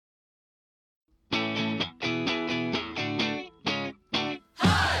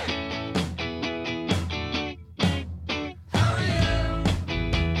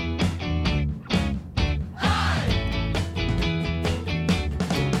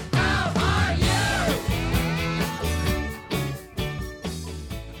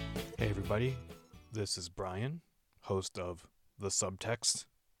everybody. This is Brian, host of The Subtext,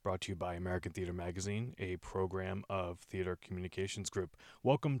 brought to you by American Theater Magazine, a program of Theater Communications Group.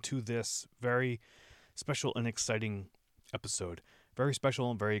 Welcome to this very special and exciting episode. Very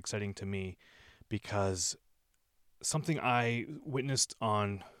special and very exciting to me because something I witnessed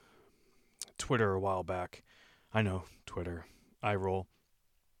on Twitter a while back. I know, Twitter, I roll.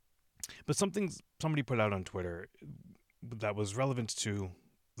 But something somebody put out on Twitter that was relevant to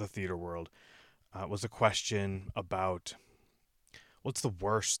the theater world was a question about what's the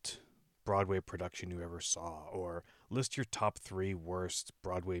worst Broadway production you ever saw, or list your top 3 worst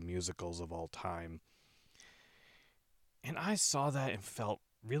Broadway musicals of all time. And I saw that and felt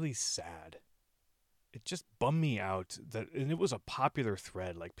really sad. It just bummed me out and it was a popular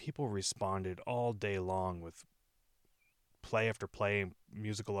thread. Like, people responded all day long with play after play,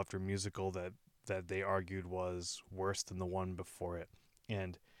 musical after musical that they argued was worse than the one before it.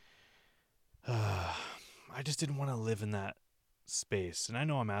 And I just didn't want to live in that space. And I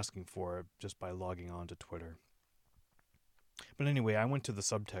know I'm asking for it just by logging on to Twitter. But anyway, I went to the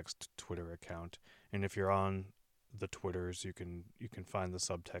Subtext Twitter account. And if you're on the Twitters, you can find the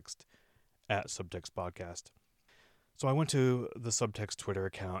Subtext at Subtext Podcast. So I went to the Subtext Twitter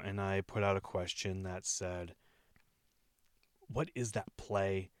account and I put out a question that said, what is that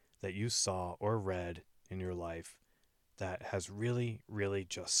play that you saw or read in your life that has really, really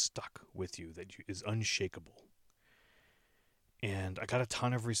just stuck with you, that is unshakable? And I got a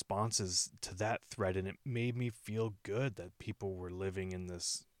ton of responses to that thread, and it made me feel good that people were living in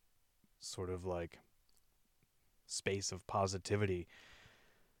this sort of like space of positivity.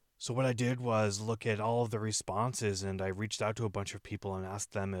 So what I did was look at all of the responses, and I reached out to a bunch of people and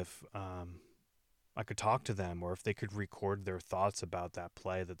asked them if I could talk to them or if they could record their thoughts about that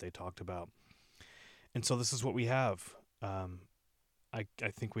play that they talked about. And so this is what we have. I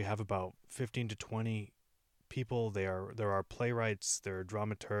think we have about 15 to 20 people. There are playwrights, there are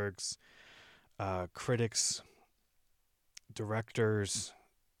dramaturgs, critics, directors,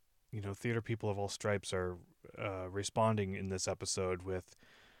 theater people of all stripes are responding in this episode with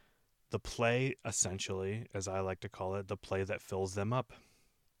the play, essentially, as I like to call it, the play that fills them up.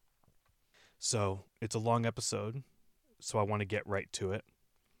 So it's a long episode, so I want to get right to it.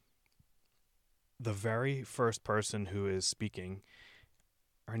 The very first person who is speaking,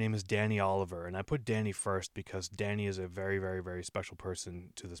 her name is Danny Oliver, and I put Danny first because Danny is a very, very, very special person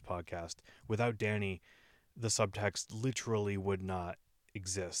to this podcast. Without Danny, the Subtext literally would not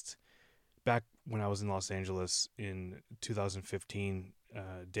exist. Back when I was in Los Angeles in 2015,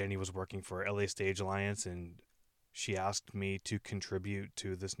 Danny was working for LA Stage Alliance, and she asked me to contribute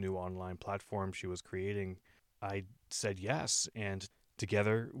to this new online platform she was creating. I said yes, and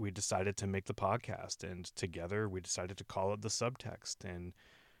together we decided to make the podcast, and together we decided to call it The Subtext, and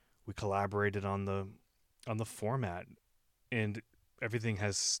we collaborated on the format, and everything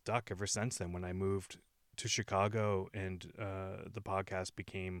has stuck ever since then. When I moved to Chicago and the podcast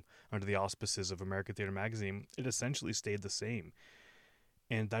became under the auspices of American Theater Magazine, it essentially stayed the same,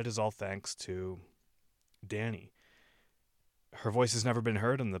 and that is all thanks to Danny. Her voice has never been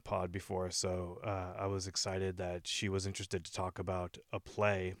heard on the pod before, so I was excited that she was interested to talk about a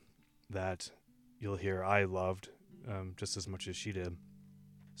play that you'll hear I loved just as much as she did.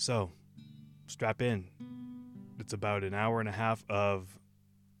 So, strap in. It's about an hour and a half of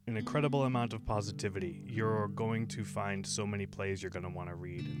an incredible amount of positivity. You're going to find so many plays you're going to want to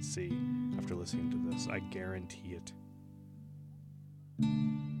read and see after listening to this. I guarantee it.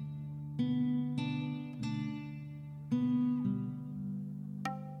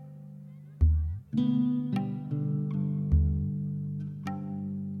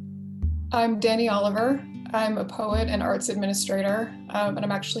 I'm Danny Oliver. I'm a poet and arts administrator, and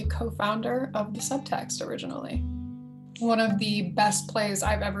I'm actually co-founder of The Subtext originally. One of the best plays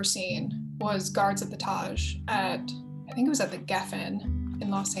I've ever seen was Guards at the Taj I think it was at the Geffen in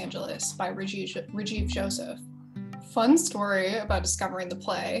Los Angeles by Rajiv Joseph. Fun story about discovering the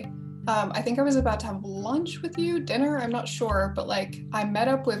play. I think I was about to have lunch with you, dinner, I'm not sure, but I met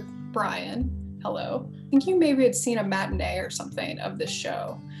up with Brian. Hello. I think you maybe had seen a matinee or something of this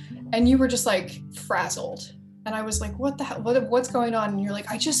show. And you were just frazzled. And I was like, what the hell, what's going on? And you're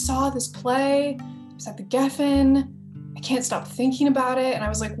like, I just saw this play. It was at the Geffen. I can't stop thinking about it. And I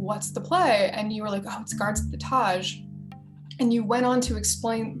was like, what's the play? And you were like, oh, it's Guards at the Taj. And you went on to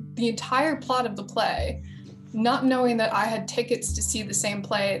explain the entire plot of the play, not knowing that I had tickets to see the same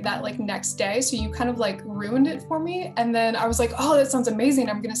play that next day. So you kind of ruined it for me. And then I was like, oh, that sounds amazing.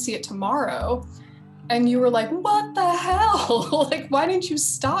 I'm going to see it tomorrow. And you were like, what the hell? Why didn't you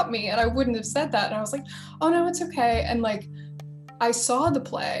stop me? And I wouldn't have said that. And I was like, oh no, it's okay. And I saw the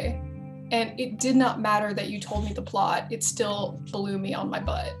play And it did not matter that you told me the plot. It still blew me on my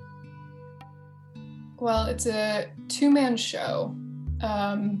butt. Well, it's a 2-man show,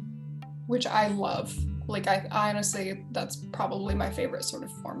 which I love. Like, I honestly, that's probably my favorite sort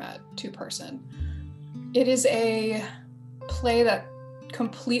of format, 2-person. It is a play that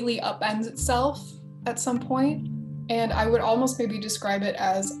completely upends itself at some point, and I would almost maybe describe it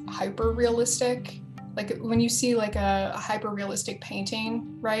as hyper-realistic. Like, when you see like a hyper-realistic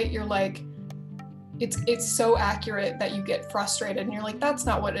painting, right, you're like, it's so accurate that you get frustrated and you're like, that's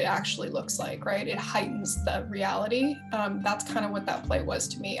not what it actually looks like, right? It heightens the reality. That's kind of what that play was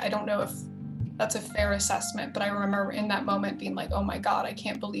to me. I don't know if that's a fair assessment, but I remember in that moment being like, oh my God, I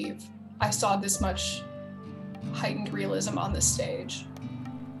can't believe I saw this much heightened realism on this stage.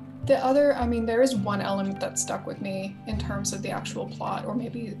 There is one element that stuck with me in terms of the actual plot, or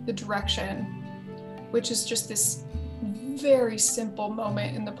maybe the direction, which is just this very simple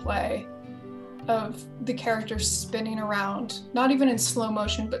moment in the play of the characters spinning around, not even in slow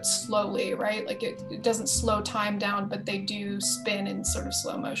motion, but slowly, right? Like it doesn't slow time down, but they do spin in sort of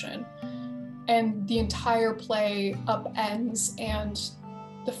slow motion. And the entire play upends and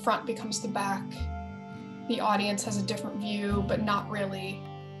the front becomes the back. The audience has a different view, but not really.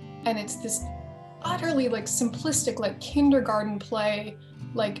 And it's this utterly like simplistic, like kindergarten play,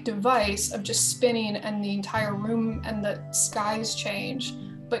 like device of just spinning and the entire room and the skies change.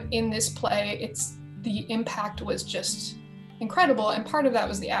 But in this play, the impact was just incredible. And part of that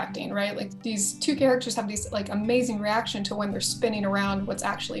was the acting, right? Like these 2 characters have these like amazing reaction to when they're spinning around what's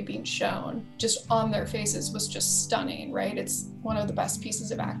actually being shown. Just on their faces was just stunning, right? It's one of the best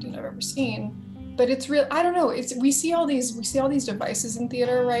pieces of acting I've ever seen. But it's real, I don't know, we see all these devices in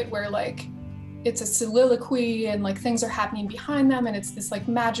theater, right? Where like it's a soliloquy and like things are happening behind them and it's this like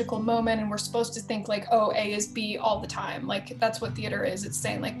magical moment and we're supposed to think like, oh, A is B all the time. Like that's what theater is. It's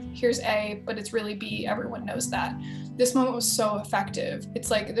saying like, here's A, but it's really B. Everyone knows that. This moment was so effective.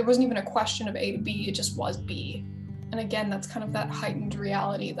 It's like there wasn't even a question of A to B, it just was B. And again, that's kind of that heightened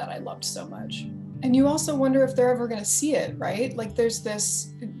reality that I loved so much. And you also wonder if they're ever going to see it, right? Like they're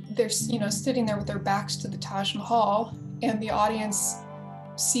sitting there with their backs to the Taj Mahal and the audience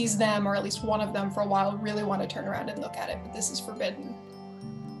sees them, or at least one of them for a while, really want to turn around and look at it, but this is forbidden.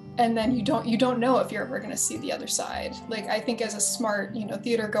 And then you don't know if you're ever going to see the other side. Like I think as a smart,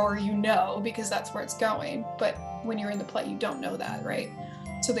 theater goer, because that's where it's going. But when you're in the play, you don't know that, right?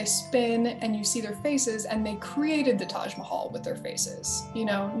 So they spin and you see their faces, and they created the Taj Mahal with their faces.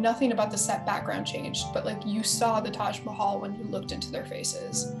 Nothing about the set background changed, but like you saw the Taj Mahal when you looked into their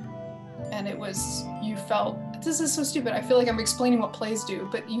faces. And you felt, this is so stupid, I feel like I'm explaining what plays do,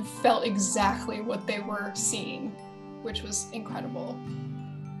 but you felt exactly what they were seeing, which was incredible.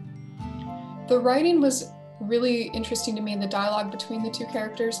 The writing was really interesting to me in the dialogue between the 2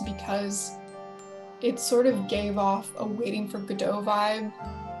 characters because it sort of gave off a Waiting for Godot vibe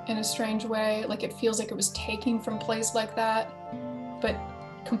in a strange way. Like it feels like it was taking from plays like that, but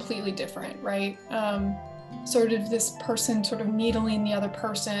completely different, right? Sort of this person sort of needling the other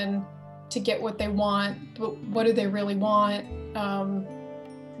person to get what they want, but what do they really want?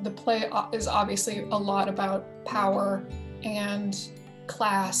 The play is obviously a lot about power and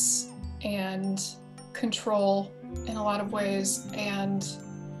class and control in a lot of ways, and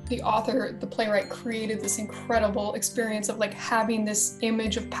the playwright created this incredible experience of like having this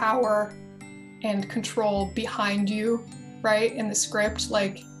image of power and control behind you, right, in the script.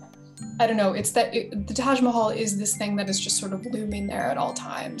 Like, I don't know, it's that the Taj Mahal is this thing that is just sort of looming there at all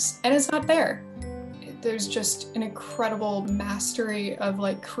times, and it's not there. There's just an incredible mastery of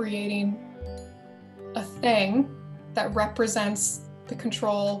like creating a thing that represents the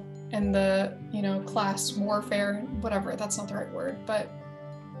control and the, class warfare, whatever, that's not the right word, but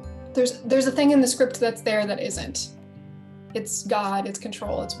there's a thing in the script that's there that isn't. It's God, it's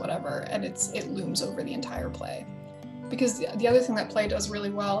control, it's whatever, and it looms over the entire play. Because the other thing that play does really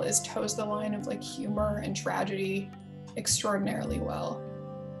well is toes the line of like humor and tragedy extraordinarily well.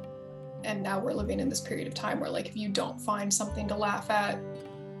 And now we're living in this period of time where like if you don't find something to laugh at,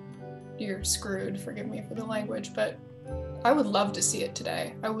 you're screwed, forgive me for the language, but I would love to see it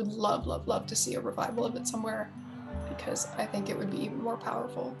today. I would love, love, love to see a revival of it somewhere, because I think it would be even more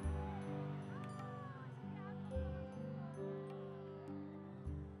powerful.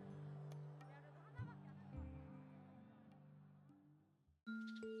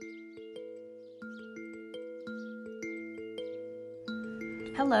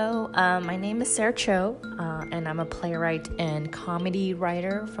 Hello, my name is Sarah Cho, and I'm a playwright and comedy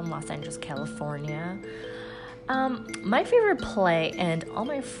writer from Los Angeles, California. My favorite play, and all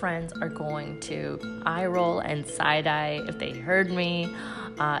my friends are going to eye roll and side eye if they heard me,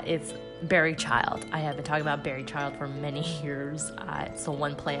 it's Barry Child. I have been talking about Barry Child for many years. It's the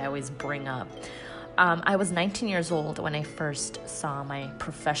one play I always bring up. I was 19 years old when I first saw my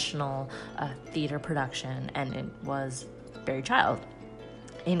professional theater production, and it was Barry Child.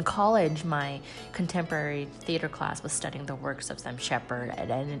 In college, my contemporary theater class was studying the works of Sam Shepard,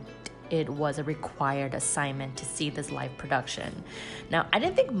 and it was a required assignment to see this live production. Now, I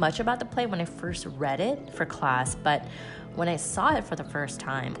didn't think much about the play when I first read it for class, but when I saw it for the first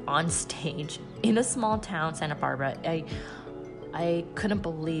time on stage in a small town, Santa Barbara, I couldn't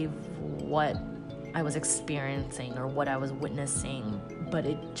believe what I was experiencing or what I was witnessing, but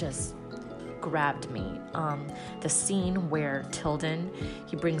it just grabbed me. The scene where Tilden,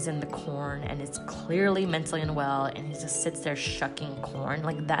 he brings in the corn and it's clearly mentally unwell and he just sits there shucking corn.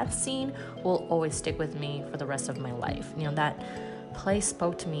 Like, that scene will always stick with me for the rest of my life. You know, that play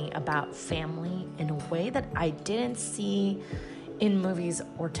spoke to me about family in a way that I didn't see in movies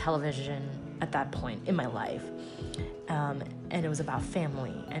or television at that point in my life. And it was about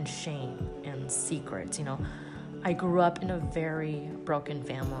family and shame and secrets. You know, I grew up in a very broken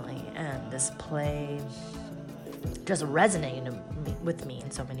family, and this play just resonated with me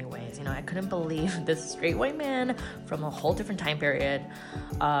in so many ways. You know, I couldn't believe this straight white man from a whole different time period,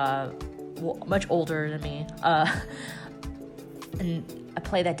 much older than me, and a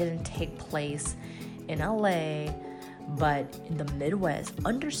play that didn't take place in LA, but in the Midwest,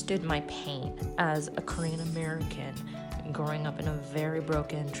 understood my pain as a Korean American growing up in a very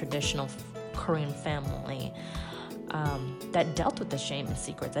broken, traditional Korean family that dealt with the shame and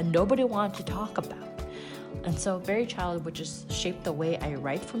secrets that nobody wanted to talk about. And so Barry Child would just shape the way I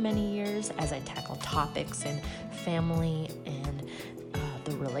write for many years as I tackle topics in family and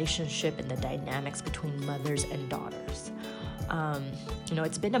the relationship and the dynamics between mothers and daughters. You know,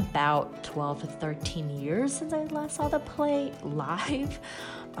 it's been about 12 to 13 years since I last saw the play live,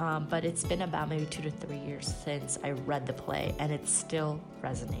 but it's been about maybe 2 to 3 years since I read the play, and it still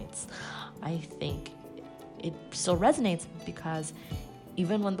resonates. I think it still resonates because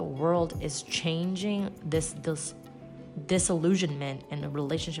even when the world is changing, this disillusionment in a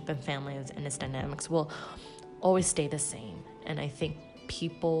relationship and families and its dynamics will always stay the same. And I think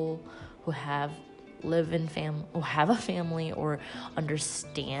people who have a family or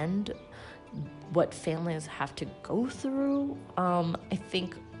understand what families have to go through, I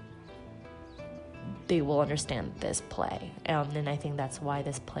think they will understand this play. And I think that's why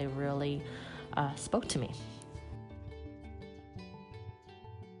this play really spoke to me.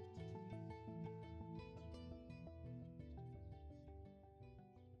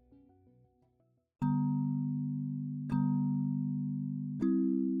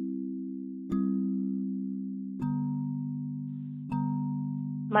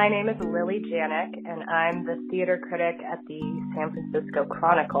 My name is Lily Janik, and I'm the theater critic at the San Francisco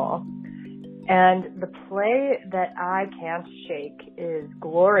Chronicle. And the play that I can't shake is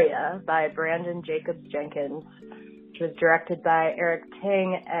Gloria by Brandon Jacobs Jenkins, which was directed by Eric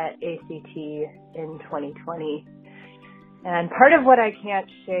Ting at ACT in 2020. And part of what I can't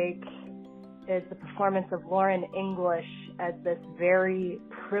shake is the performance of Lauren English as this very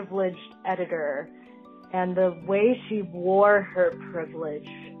privileged editor. And the way she wore her privilege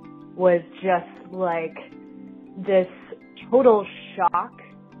was just like this total shock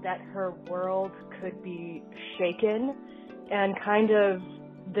that her world could be shaken, and kind of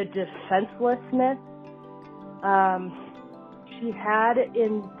the defenselessness she had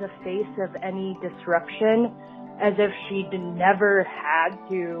in the face of any disruption, as if she'd never had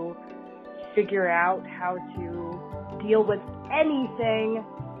to figure out how to deal with anything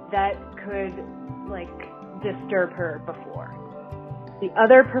that could disturb her before. The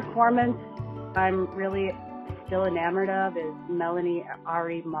other performance I'm really still enamored of is Melanie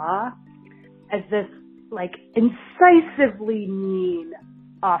Ari Ma as this incisively mean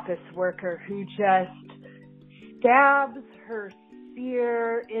office worker who just stabs her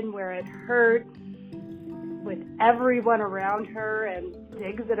spear in where it hurts with everyone around her and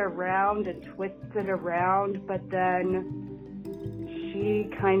digs it around and twists it around, but then she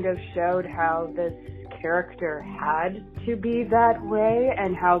kind of showed how this character had to be that way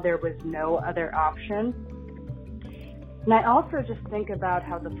and how there was no other option. And I also just think about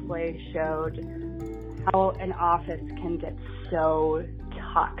how the play showed how an office can get so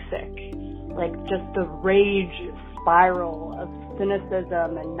toxic, just the rage spiral of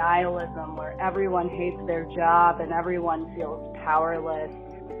cynicism and nihilism where everyone hates their job and everyone feels powerless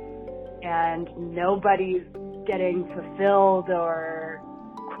and nobody's getting fulfilled or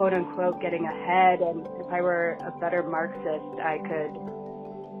quote unquote getting ahead. And if I were a better Marxist, I could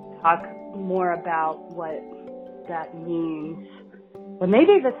talk more about what that means. But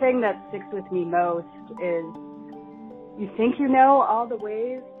maybe the thing that sticks with me most is you think you know all the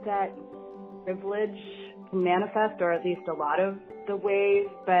ways that privilege can manifest, or at least a lot of the ways,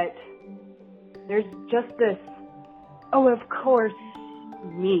 but there's just this, oh, of course,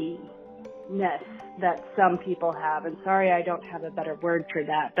 me-ness that some people have. And sorry, I don't have a better word for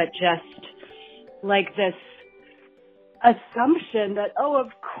that, but just like this assumption that, oh, of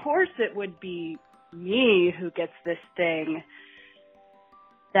course it would be me who gets this thing.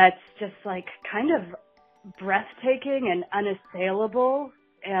 That's just like kind of breathtaking and unassailable,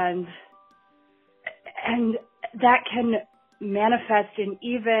 and that can manifest in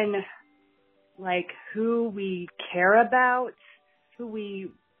even like who we care about, who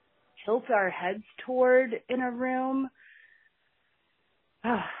we tilt our heads toward in a room.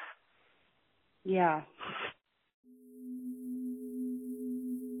 Yeah.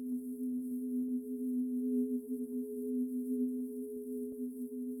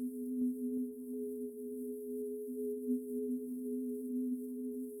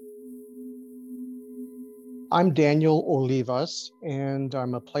 I'm Daniel Olivas, and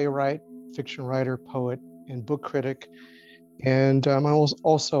I'm a playwright, fiction writer, poet, and book critic, and I'm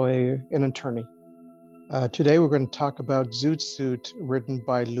also an attorney. Today we're going to talk about Zoot Suit, written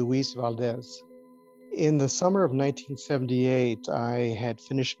by Luis Valdez. In the summer of 1978, I had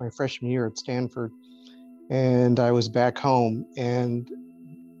finished my freshman year at Stanford, and I was back home, and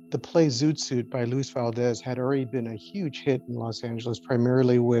the play Zoot Suit by Luis Valdez had already been a huge hit in Los Angeles,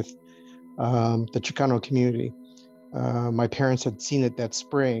 primarily with the Chicano community. My parents had seen it that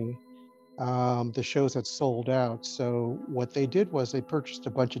spring. The shows had sold out. So what they did was they purchased a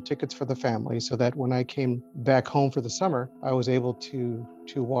bunch of tickets for the family so that when I came back home for the summer, I was able to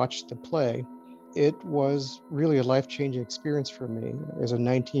watch the play. It was really a life-changing experience for me as a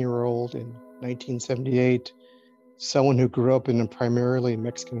 19-year-old in 1978, someone who grew up in a primarily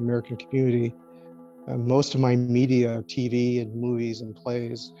Mexican-American community. Most of my media, TV and movies and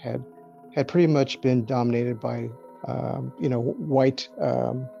plays had pretty much been dominated by, white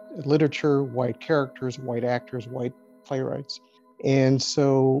literature, white characters, white actors, white playwrights. And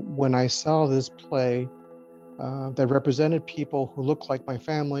so when I saw this play that represented people who looked like my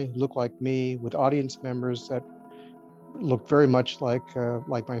family, looked like me, with audience members that looked very much like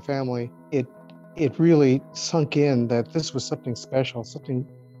my family, it really sunk in that this was something special, something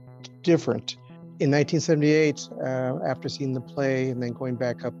different. In 1978, after seeing the play and then going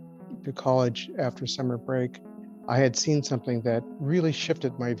back up to college after summer break, I had seen something that really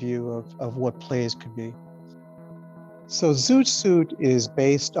shifted my view of what plays could be. So Zoot Suit is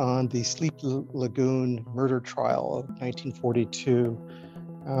based on the Sleep Lagoon murder trial of 1942.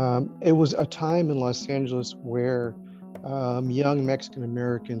 It was a time in Los Angeles where young Mexican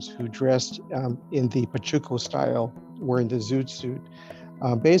Americans who dressed in the Pachuco style, wearing the Zoot Suit,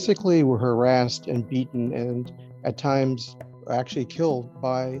 basically were harassed and beaten and at times actually killed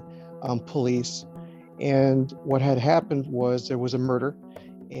by police. And what had happened was there was a murder,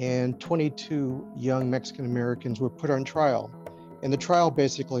 and 22 young Mexican Americans were put on trial. And the trial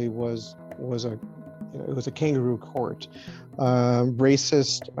basically was a kangaroo court.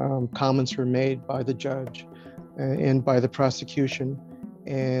 Racist comments were made by the judge and by the prosecution.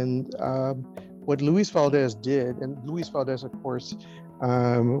 And what Luis Valdez did, and Luis Valdez, of course,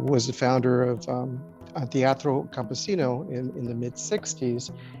 was the founder of Teatro Campesino in the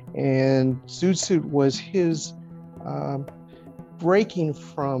mid-60s. And Zoot Suit was his breaking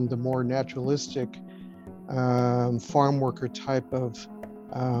from the more naturalistic farm worker type of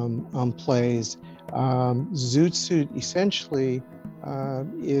plays. Zoot Suit essentially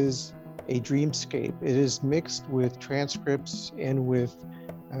is a dreamscape. It is mixed with transcripts and with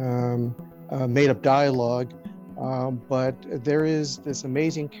made-up dialogue, but there is this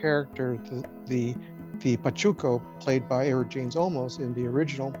amazing character, the Pachuco, played by Eric James Olmos in the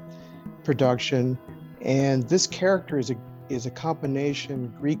original production, and this character is a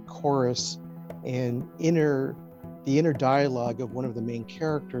combination Greek chorus and the inner dialogue of one of the main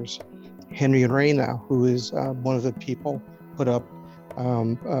characters, Henry Reina, who is one of the people put up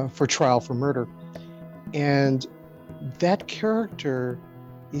for trial for murder. And that character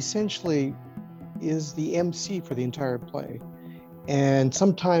essentially is the MC for the entire play. And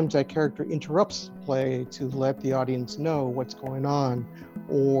sometimes that character interrupts the play to let the audience know what's going on,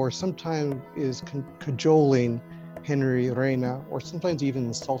 or sometimes is cajoling Henry Reina, or sometimes even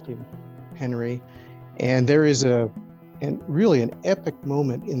insulting Henry. And there is really an epic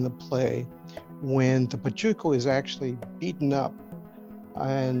moment in the play when the Pachuco is actually beaten up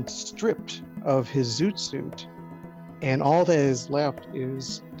and stripped of his Zoot Suit. And all that is left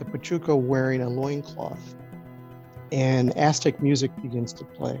is the Pachuco wearing a loincloth. and Aztec music begins to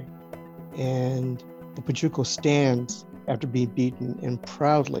play. And the Pachuco stands after being beaten and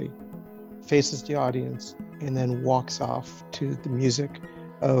proudly faces the audience and then walks off to the music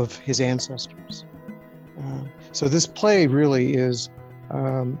of his ancestors. So this play really is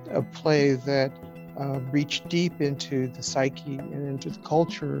a play that reached deep into the psyche and into the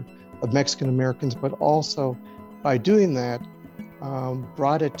culture of Mexican Americans, but also by doing that,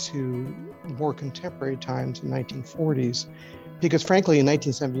 brought it to more contemporary times in the 1940s. Because frankly, in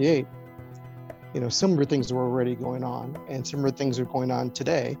 1978, similar things were already going on, and similar things are going on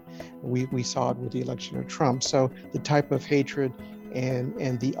today. We saw it with the election of Trump. So the type of hatred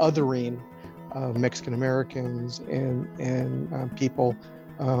and the othering of Mexican Americans and people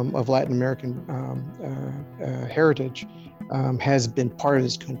of Latin American heritage has been part of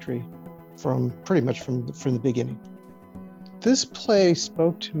this country from pretty much from the beginning. This play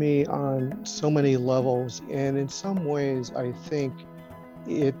spoke to me on so many levels, and in some ways, I think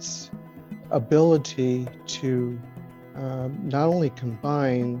its ability to not only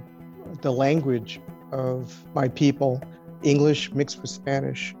combine the language of my people, English mixed with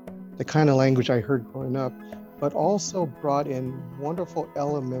Spanish, the kind of language I heard growing up, but also brought in wonderful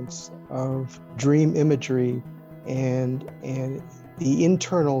elements of dream imagery and the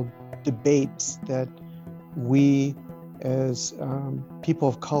internal debates that we as people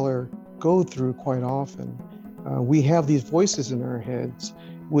of color go through quite often. We have these voices in our heads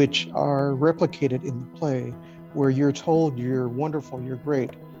which are replicated in the play, where you're told you're wonderful, you're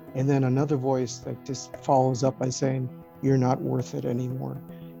great, and then another voice that just follows up by saying, you're not worth it anymore.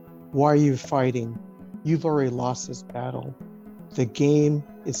 Why are you fighting? You've already lost this battle. The game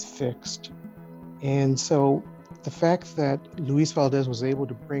is fixed. And so the fact that Luis Valdez was able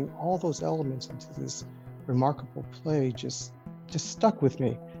to bring all those elements into this remarkable play just stuck with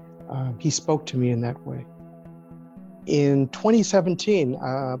me. He spoke to me in that way. In 2017,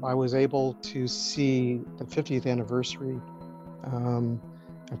 I was able to see the 50th anniversary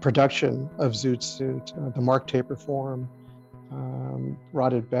production of Zoot Suit, the Mark Taper Forum,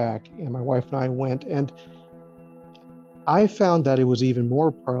 Rotted Back, and my wife and I went, and I found that it was even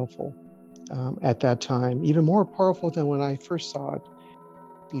more powerful at that time, even more powerful than when I first saw it.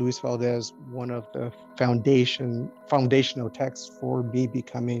 Luis Valdez, one of the foundational texts for me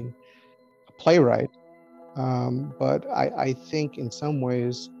becoming a playwright. But I think in some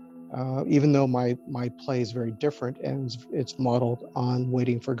ways, even though my play is very different and it's modeled on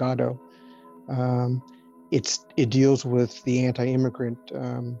Waiting for Godot, it deals with the anti-immigrant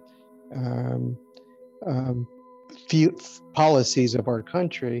policies of our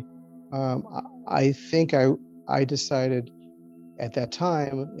country. I think I decided at that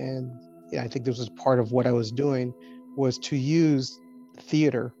time, and I think this was part of what I was doing, was to use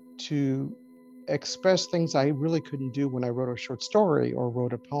theater to express things I really couldn't do when I wrote a short story or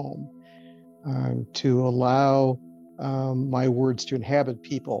wrote a poem, to allow my words to inhabit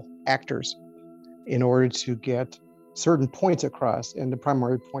people, actors, in order to get certain points across. And the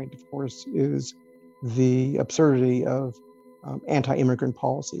primary point, of course, is the absurdity of anti-immigrant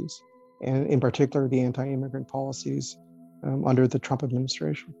policies, and in particular, the anti-immigrant policies under the Trump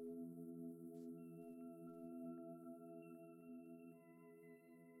administration.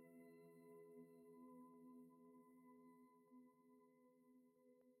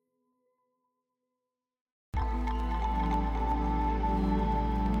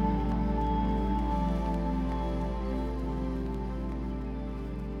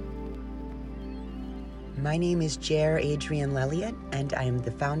 My name is Jer Adrienne Lelliot, and I am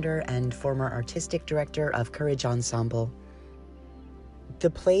the founder and former artistic director of Courage Ensemble. The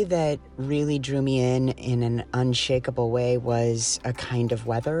play that really drew me in an unshakable way was A Kind of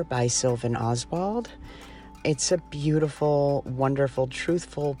Weather by Sylvan Oswald. It's a beautiful, wonderful,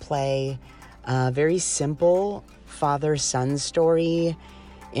 truthful play, very simple father-son story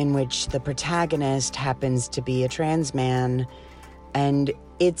in which the protagonist happens to be a trans man, and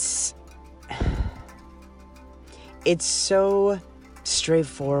it's so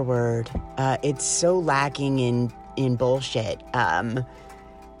straightforward. It's so lacking in bullshit.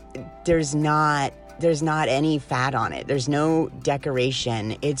 There's not any fat on it. There's no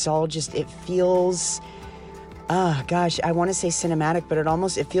decoration. It's all just, it feels, I want to say cinematic, but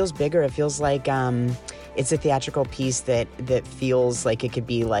it feels bigger. It feels like it's a theatrical piece that feels like it could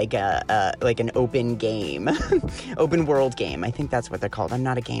be like an open game, open world game. I think that's what they're called. I'm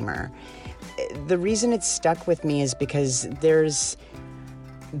not a gamer. The reason it's stuck with me is because there's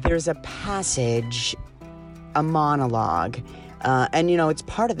a passage, a monologue, and it's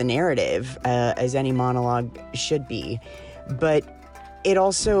part of the narrative, as any monologue should be, but it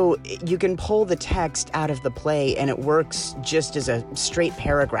also, you can pull the text out of the play and it works just as a straight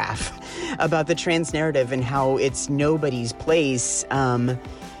paragraph about the trans narrative and how it's nobody's place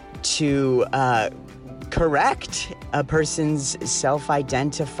to correct a person's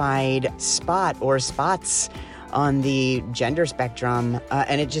self-identified spot or spots on the gender spectrum.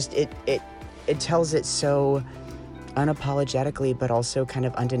 And it tells it so unapologetically, but also kind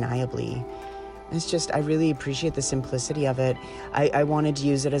of undeniably. It's just, I really appreciate the simplicity of it. I wanted to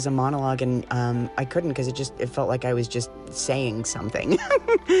use it as a monologue, and I couldn't because it felt like I was just saying something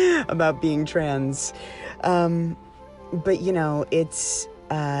about being trans. But, you know, it's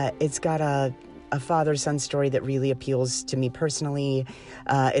got a father-son story that really appeals to me personally.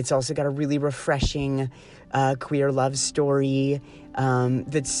 It's also got a really refreshing queer love story.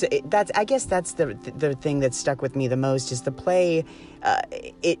 That's I guess that's the thing that stuck with me the most is the play.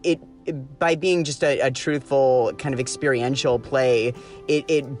 It by being just a truthful kind of experiential play,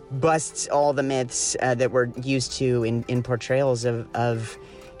 it busts all the myths that we're used to in portrayals of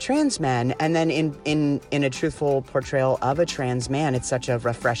trans men, and then in a truthful portrayal of a trans man, it's such a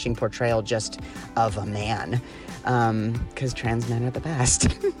refreshing portrayal just of a man, because trans men are the best.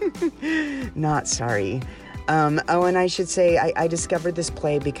 Not sorry. And I should say I discovered this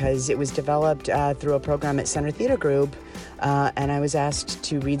play because it was developed through a program at Center Theater Group, and I was asked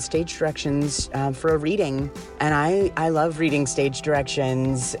to read stage directions for a reading, and I love reading stage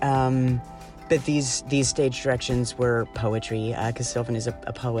directions. But these stage directions were poetry, because Sylvan is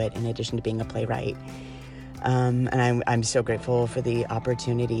a poet in addition to being a playwright. And I'm so grateful for the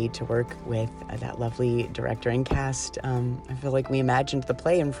opportunity to work with that lovely director and cast. I feel like we imagined the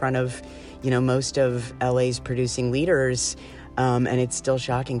play in front of, most of LA's producing leaders. And it's still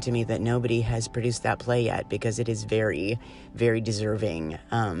shocking to me that nobody has produced that play yet, because it is very, very deserving.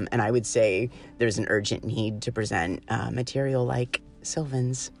 And I would say there's an urgent need to present material like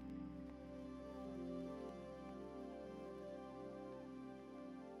Sylvan's.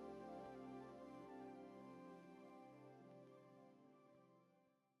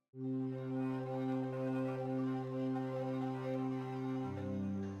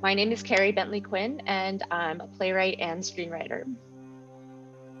 My name is Carrie Bentley Quinn, and I'm a playwright and screenwriter.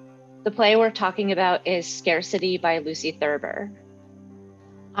 The play we're talking about is Scarcity by Lucy Thurber.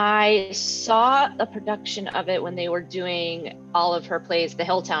 I saw a production of it when they were doing all of her plays, the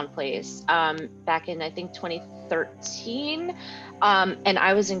Hilltown plays, back in, I think, 2013. And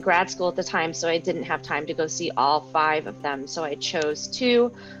I was in grad school at the time, so I didn't have time to go see all 5 of them. So I chose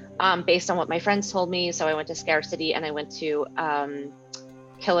 2 based on what my friends told me. So I went to Scarcity and I went to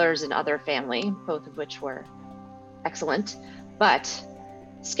Killers and Other Family, both of which were excellent. But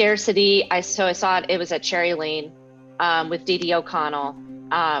Scarcity, I saw it was at Cherry Lane with Dee Dee O'Connell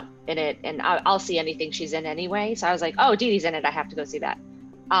in it, and I'll see anything she's in anyway. So I was like, oh, Dee Dee's in it, I have to go see that.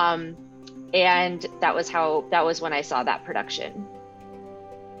 And that was when I saw that production.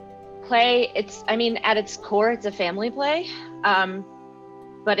 Play, at its core, it's a family play,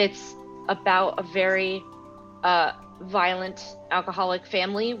 but it's about a very violent alcoholic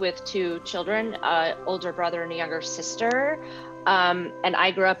family with 2 children, an older brother and a younger sister. And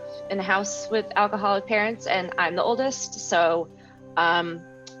I grew up in a house with alcoholic parents, and I'm the oldest. So, so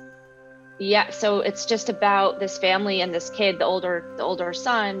it's just about this family and this kid. The older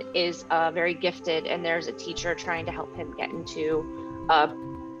son is very gifted, and there's a teacher trying to help him get into,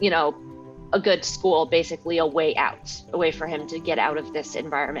 a good school, basically a way for him to get out of this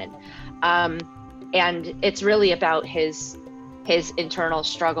environment. And it's really about his internal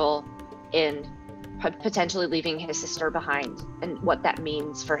struggle in potentially leaving his sister behind and what that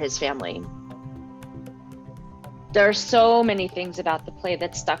means for his family. There are so many things about the play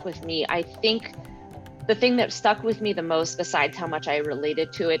that stuck with me. I think the thing that stuck with me the most, besides how much I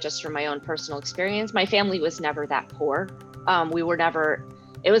related to it just from my own personal experience, my family was never that poor.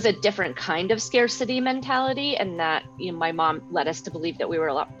 It was a different kind of scarcity mentality, and that my mom led us to believe that we were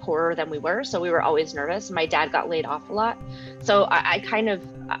a lot poorer than we were, so we were always nervous. My dad got laid off a lot, so I kind of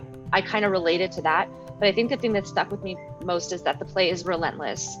related to that. But I think the thing that stuck with me most is that the play is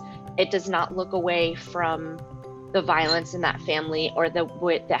relentless. It does not look away from the violence in that family or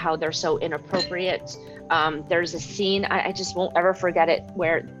how they're so inappropriate. There's a scene, I just won't ever forget it,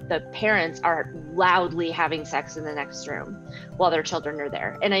 where the parents are loudly having sex in the next room while their children are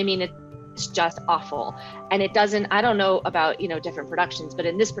there. And it's just awful. And it doesn't, I don't know about, different productions, but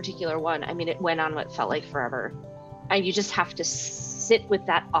in this particular one, it went on what felt like forever. And you just have to sit with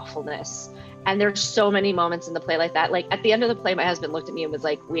that awfulness. And there's so many moments in the play like that. Like at the end of the play, my husband looked at me and was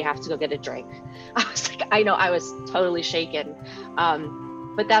like, we have to go get a drink. I was like, I know, I was totally shaken.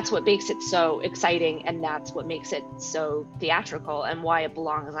 But that's what makes it so exciting, and that's what makes it so theatrical, and why it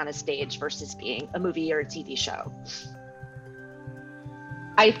belongs on a stage versus being a movie or a TV show.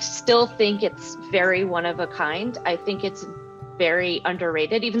 I still think it's very one of a kind. I think it's very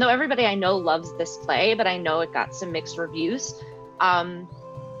underrated, even though everybody I know loves this play, but I know it got some mixed reviews.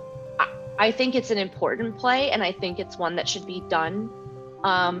 I think it's an important play, and I think it's one that should be done.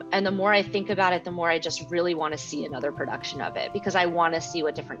 And the more I think about it, the more I just really want to see another production of it, because I want to see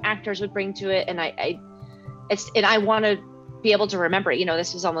what different actors would bring to it. And I want to be able to remember it.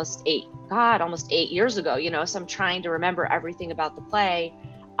 This was almost 8 years ago, so I'm trying to remember everything about the play.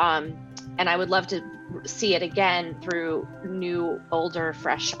 And I would love to see it again through new, older,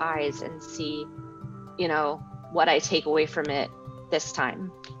 fresh eyes and see, what I take away from it this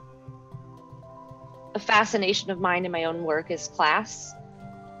time. A fascination of mine in my own work is class.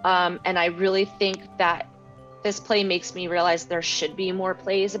 And I really think that this play makes me realize there should be more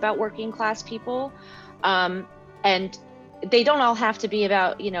plays about working class people. And they don't all have to be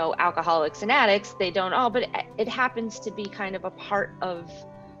about, alcoholics and addicts. They don't all, but it happens to be kind of a part of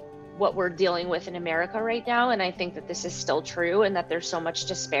what we're dealing with in America right now. And I think that this is still true, and that there's so much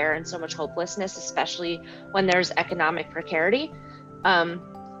despair and so much hopelessness, especially when there's economic precarity.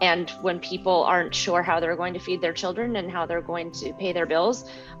 And when people aren't sure how they're going to feed their children and how they're going to pay their bills,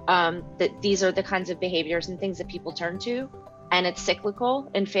 that these are the kinds of behaviors and things that people turn to, and it's cyclical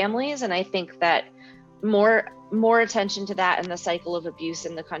in families. And I think that more attention to that and the cycle of abuse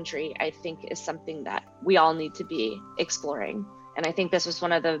in the country, I think, is something that we all need to be exploring. And I think this was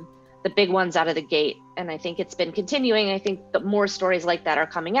one of the big ones out of the gate. And I think it's been continuing. I think that more stories like that are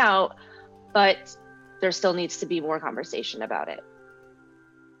coming out, but there still needs to be more conversation about it.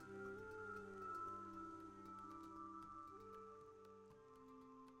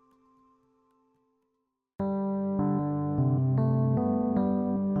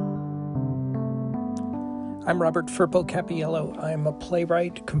 I'm Robert Firpo Cappiello. I'm a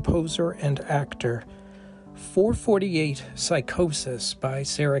playwright, composer, and actor. 448 Psychosis by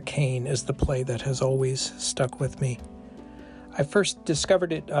Sarah Kane is the play that has always stuck with me. I first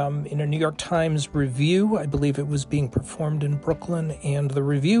discovered it in a New York Times review. I believe it was being performed in Brooklyn, and the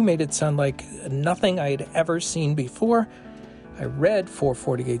review made it sound like nothing I had ever seen before. I read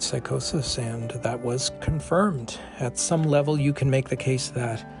 448 Psychosis, and that was confirmed. At some level, you can make the case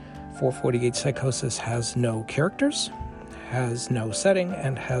that 448 Psychosis has no characters, has no setting,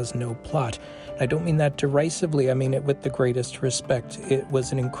 and has no plot. I don't mean that derisively. I mean it with the greatest respect. It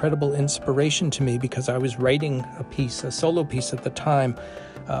was an incredible inspiration to me because I was writing a solo piece at the time,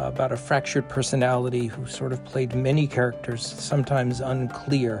 about a fractured personality who sort of played many characters, sometimes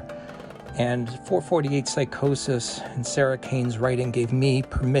unclear. And 448 Psychosis and Sarah Kane's writing gave me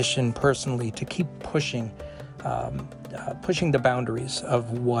permission personally to keep pushing the boundaries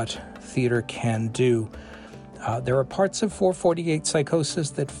of what theater can do. There are parts of 448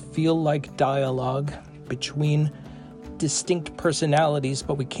 Psychosis that feel like dialogue between distinct personalities,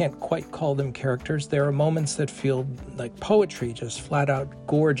 but we can't quite call them characters. There are moments that feel like poetry, just flat out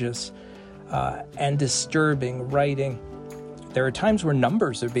gorgeous and disturbing writing. There are times where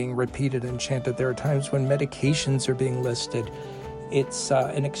numbers are being repeated and chanted. There are times when medications are being listed. It's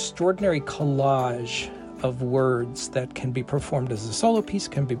an extraordinary collage of words that can be performed as a solo piece,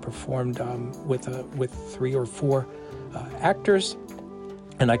 can be performed with 3 or 4 actors,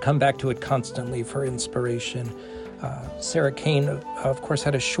 and I come back to it constantly for inspiration. Sarah Kane, of course,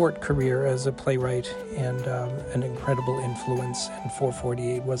 had a short career as a playwright and an incredible influence, and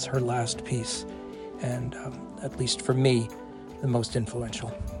 448 was her last piece, and at least for me, the most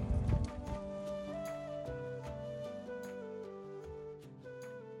influential.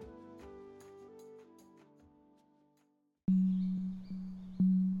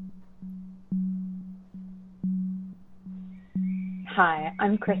 Hi,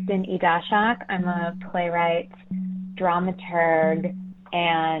 I'm Kristen Idashak. I'm a playwright, dramaturg,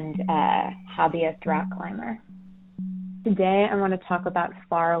 and hobbyist rock climber. Today I want to talk about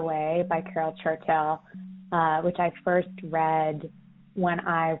Far Away by Carol Churchill, which I first read when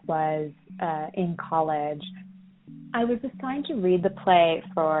I was in college. I was assigned to read the play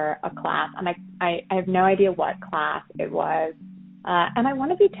for a class, and I have no idea what class it was. And I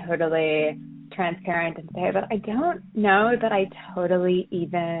want to be totally transparent and say that I don't know that I totally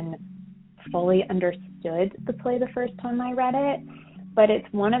even fully understood the play the first time I read it, but it's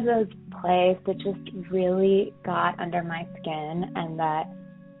one of those plays that just really got under my skin, and that,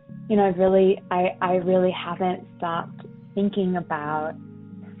 you know, I really haven't stopped thinking about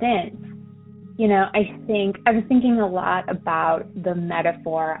since. You know, I was thinking a lot about the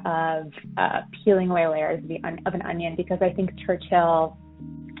metaphor of peeling away layers of an onion, because I think Churchill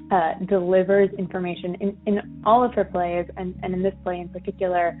delivers information in all of her plays, and in this play in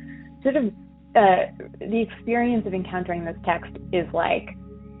particular, sort of the experience of encountering this text is like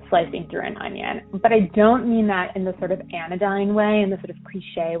slicing through an onion. But I don't mean that in the sort of anodyne way, in the sort of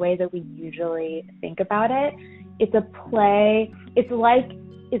cliche way that we usually think about it. It's a play, it's like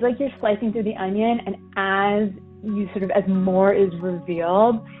you're slicing through the onion, and as more is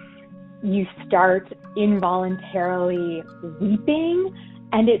revealed, you start involuntarily weeping.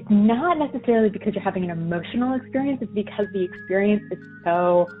 And it's not necessarily because you're having an emotional experience, it's because the experience is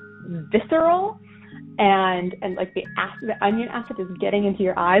so visceral, and like the onion acid is getting into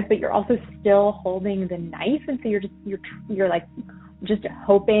your eyes, but you're also still holding the knife, and so you're like just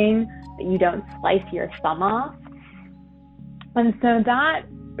hoping that you don't slice your thumb off. And so that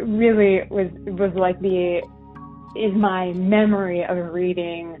really was like is my memory of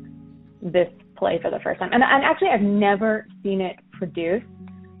reading this play for the first time. And actually I've never seen it produced.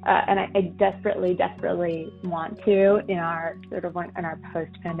 And I desperately want to in our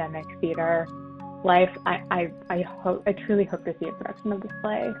post-pandemic theater life. I truly hope to see a production of this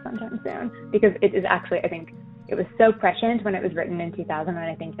play sometime soon, because it is actually, I think it was so prescient when it was written in 2000,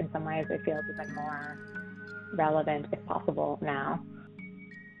 and I think in some ways it feels even more relevant, if possible, now.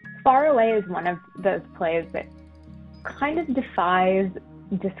 Far Away is one of those plays that kind of defies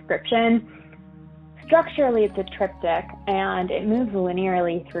description. Structurally, it's a triptych, and it moves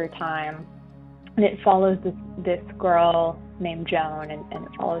linearly through time, and it follows this girl named Joan, and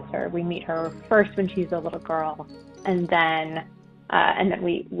it follows her. We meet her first when she's a little girl, and then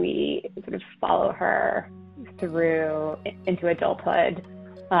we sort of follow her through into adulthood.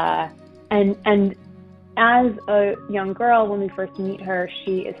 And as a young girl, when we first meet her,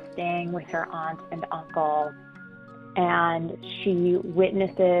 she is staying with her aunt and uncle, and she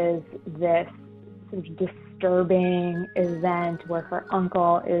witnesses this sort of disturbing event where her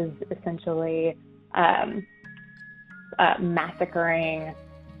uncle is essentially massacring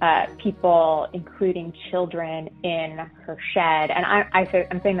people, including children, in her shed. And I'm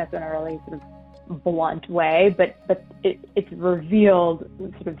saying this in a really sort of blunt way, but it's revealed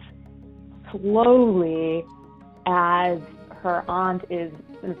sort of slowly as her aunt is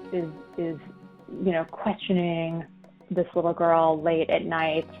questioning this little girl late at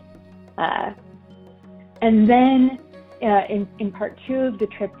night. And then in part two of the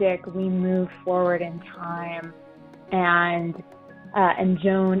triptych, we move forward in time, and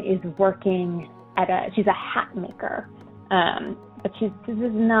Joan is working she's a hat maker, but this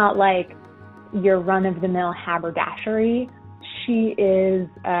is not like your run-of-the-mill haberdashery. She's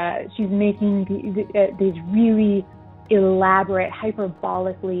making these really elaborate,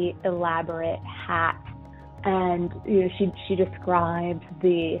 hyperbolically elaborate hats. And she describes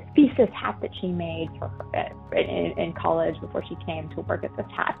the thesis hat that she made for her in college before she came to work at this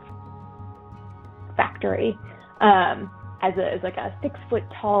hat factory, as like a 6-foot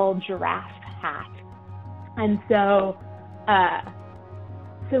tall giraffe hat. And so as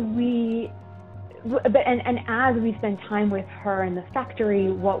we spend time with her in the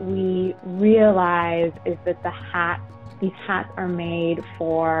factory, what we realize is that these hats are made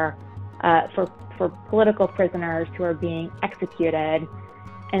for political prisoners who are being executed.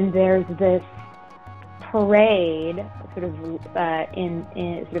 And there's this parade sort of in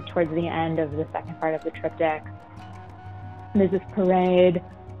sort of towards the end of the second part of the triptych. There's this parade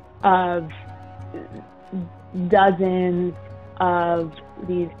of dozens of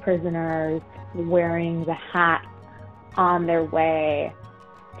these prisoners wearing the hat on their way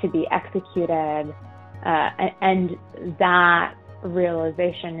to be executed, and that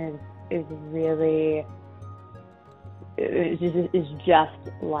realization is really just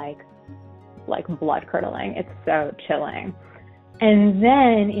like blood curdling. It's so chilling. And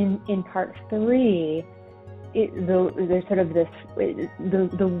then in part three, there's sort of this,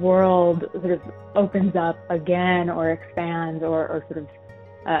 the world sort of opens up again, or expands, or sort of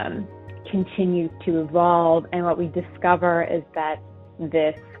continues to evolve. And what we discover is that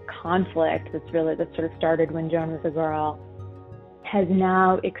this conflict that sort of started when Joan was a girl has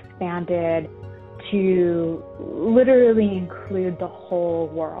now expanded to literally include the whole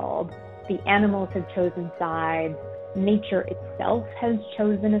world. The animals have chosen sides. Nature itself has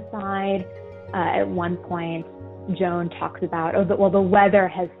chosen a side. At one point, Joan talks about, the weather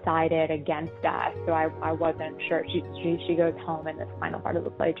has sided against us. So I wasn't sure. She goes home in this final part of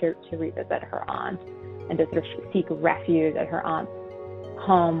the play to revisit her aunt and to sort of seek refuge at her aunt's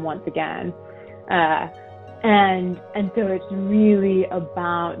home once again. And so it's really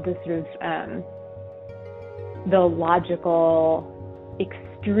about the sort of the logical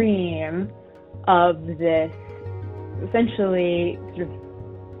extreme of this essentially sort of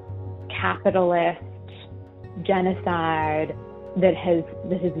capitalist genocide that has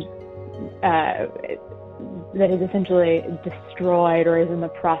essentially destroyed or is in the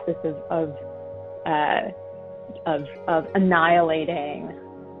process of annihilating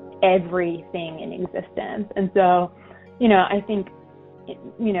everything in existence. And so, I think,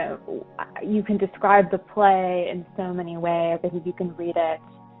 you can describe the play in so many ways, because you can read it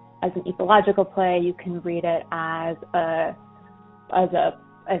as an ecological play, you can read it as a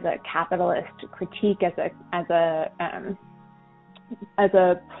capitalist critique, as a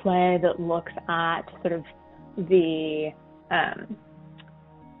play that looks at sort of the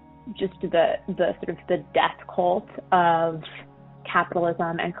the death cult of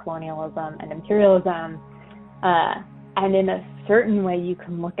capitalism and colonialism and imperialism, and in a certain way you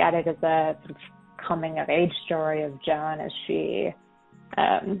can look at it as a sort of coming of age story of Joan as she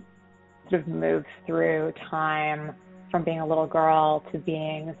sort of moves through time from being a little girl to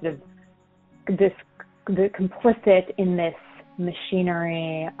being sort of the complicit in this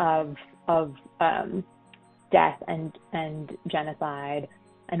machinery of death and genocide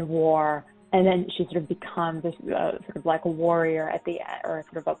and war, and then she sort of becomes a sort of like a warrior at the end, or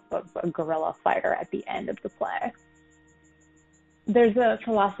sort of a guerrilla fighter at the end of the play. There's a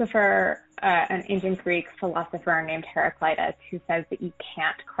philosopher, an ancient Greek philosopher named Heraclitus, who says that you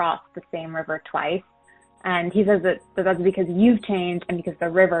can't cross the same river twice. And he says that that's because you've changed and because the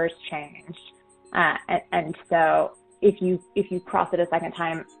river's changed. And so if you cross it a second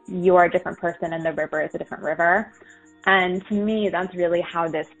time, you're a different person and the river is a different river. And to me, that's really how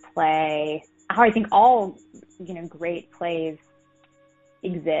this play, how I think all, great plays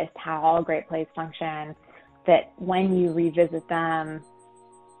exist, how all great plays function, that when you revisit them,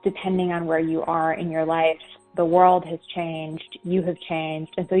 depending on where you are in your life, the world has changed, you have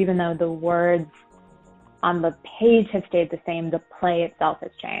changed. And so even though the words on the page have stayed the same, the play itself has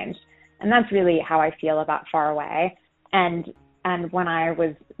changed. And that's really how I feel about Far Away. And when I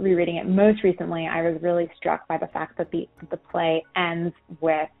was rereading it most recently, I was really struck by the fact that the play ends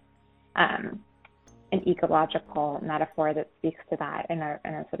with an ecological metaphor that speaks to that in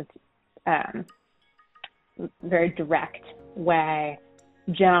a sort of very direct way.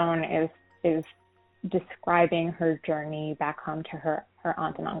 Joan is describing her journey back home to her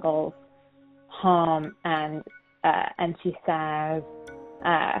aunt and uncle's home, and she says,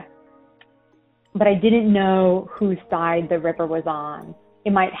 but I didn't know whose side the river was on.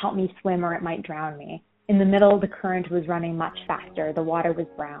 It might help me swim or it might drown me. In the middle, the current was running much faster. The water was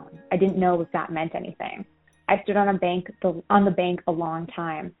brown. I didn't know if that meant anything. I stood on the bank a long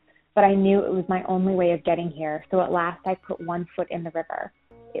time, but I knew it was my only way of getting here, so at last I put one foot in the river.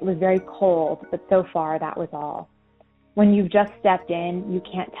 It was very cold, but so far that was all. When you've just stepped in, you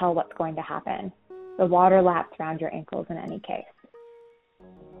can't tell what's going to happen. The water laps around your ankles in any case.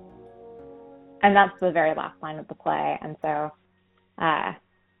 And that's the very last line of the play. And so I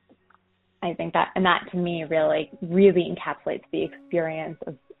think that to me really, really encapsulates the experience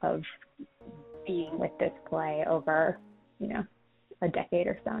of being with this play over, a decade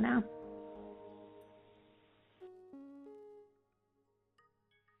or so now.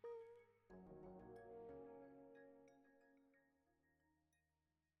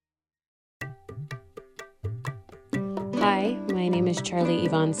 Hi, my name is Charlie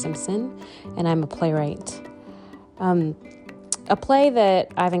Yvonne Simpson, and I'm a playwright. A play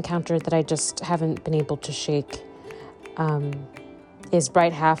that I've encountered that I just haven't been able to shake is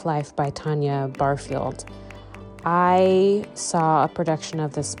Bright Half-Life by Tanya Barfield. I saw a production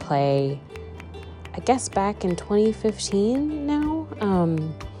of this play, I guess back in 2015 now,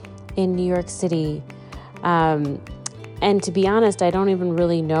 in New York City. And to be honest, I don't even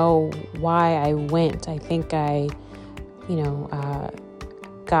really know why I went. I think I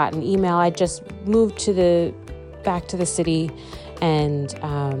got an email. I just moved back to the city and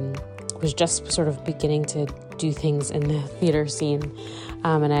was just sort of beginning to do things in the theater scene.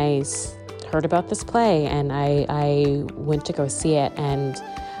 And I heard about this play and I went to go see it. And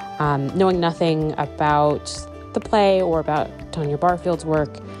knowing nothing about the play or about Tanya Barfield's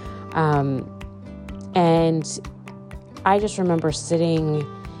work, and I just remember sitting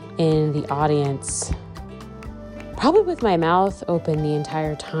in the audience probably with my mouth open the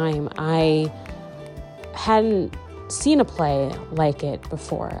entire time. I hadn't seen a play like it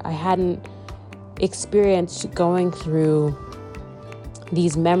before. I hadn't experienced going through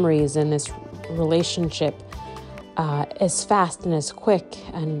these memories and this relationship as fast and as quick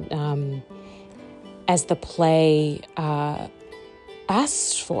and as the play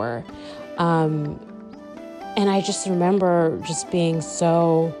asked for. And I just remember just being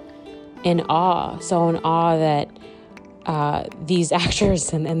so in awe that these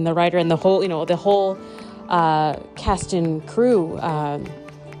actors and the writer and the whole cast and crew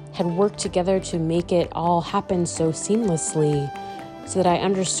had worked together to make it all happen so seamlessly, so that I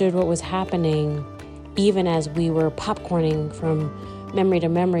understood what was happening even as we were popcorning from memory to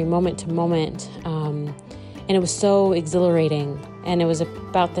memory, moment to moment. And it was so exhilarating. And it was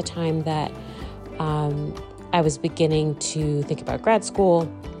about the time that I was beginning to think about grad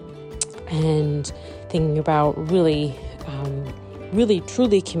school and thinking about really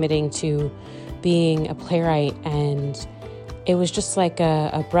truly committing to being a playwright. And it was just like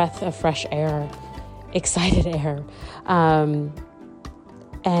a breath of fresh air, excited air.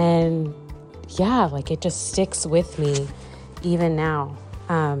 And yeah, like it just sticks with me even now.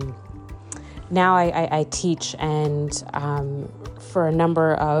 Now I teach, and for a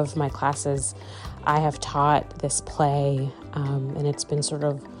number of my classes, I have taught this play, and it's been sort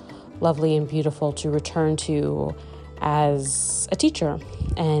of lovely and beautiful to return to as a teacher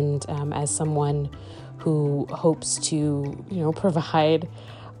and as someone who hopes to, provide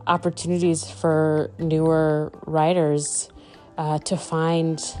opportunities for newer writers to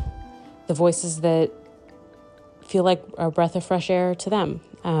find the voices that feel like a breath of fresh air to them.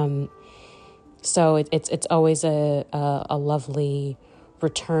 So it's always a lovely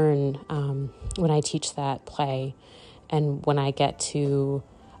return when I teach that play, and when I get to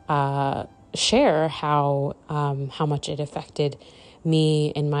share how much it affected me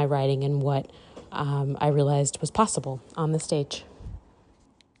in my writing and what I realized was possible on the stage.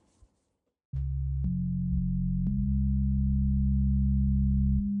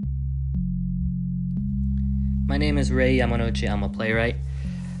 My name is Ray Yamanouchi. I'm a playwright.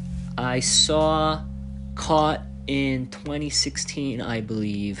 I saw Caught in 2016, I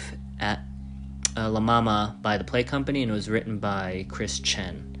believe, at La Mama by the Play Company, and it was written by Chris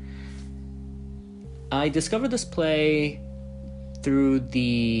Chen. I discovered this play through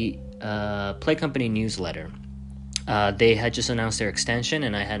the Play Company newsletter. They had just announced their extension,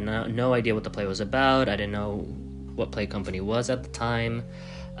 and I had no idea what the play was about. I didn't know what Play Company was at the time.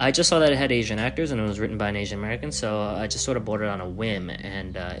 I just saw that it had Asian actors and it was written by an Asian American, so I just sort of bought it on a whim,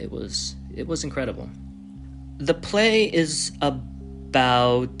 and it was incredible. The play is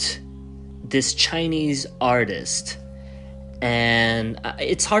about this Chinese artist, and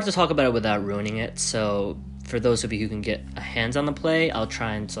it's hard to talk about it without ruining it, so for those of you who can get a hands on the play, I'll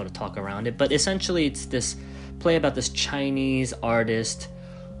try and sort of talk around it. But essentially it's this play about this Chinese artist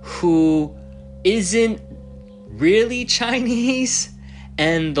who isn't really Chinese,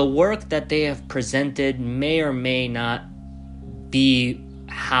 and the work that they have presented may or may not be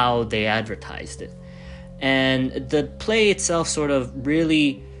how they advertised it. And the play itself sort of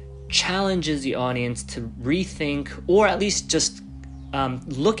really challenges the audience to rethink, or at least just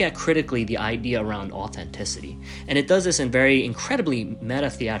look at critically the idea around authenticity. And it does this in very incredibly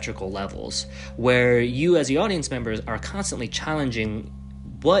meta-theatrical levels, where you as the audience members are constantly challenging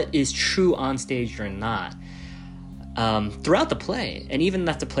what is true on stage or not. Throughout the play, and even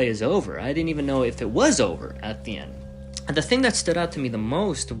that the play is over. I didn't even know if it was over at the end. And the thing that stood out to me the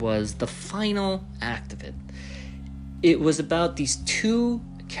most was the final act of it. It was about these two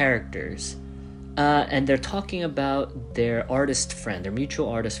characters, and they're talking about their artist friend, their mutual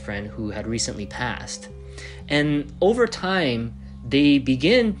artist friend who had recently passed. And over time, they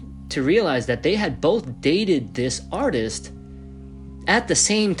begin to realize that they had both dated this artist at the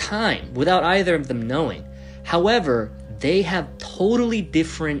same time without either of them knowing. However, they have totally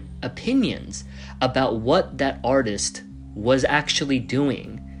different opinions about what that artist was actually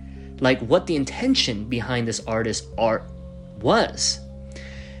doing, like what the intention behind this artist's art was.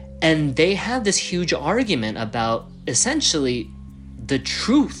 And they have this huge argument about essentially the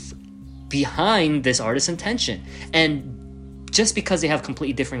truth behind this artist's intention. And just because they have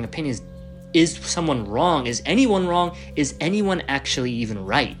completely different opinions, is someone wrong? Is anyone wrong? Is anyone actually even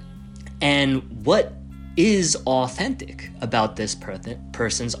right? And what is authentic about this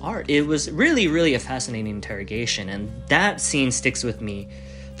person's art? It was really, really a fascinating interrogation, and that scene sticks with me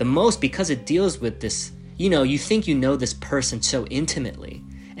the most because it deals with this, you think you know this person so intimately,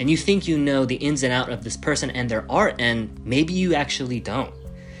 and you think you know the ins and outs of this person and their art, and maybe you actually don't.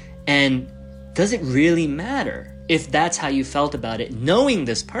 And does it really matter if that's how you felt about it, knowing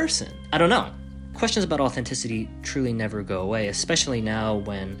this person? I don't know. Questions about authenticity truly never go away, especially now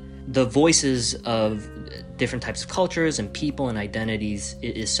when the voices of different types of cultures and people and identities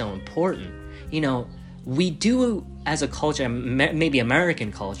is so important. We do, as a culture, maybe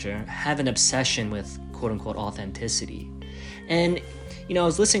American culture, have an obsession with quote-unquote authenticity. And, I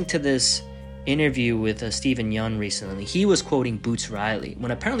was listening to this interview with Stephen Yun recently. He was quoting Boots Riley,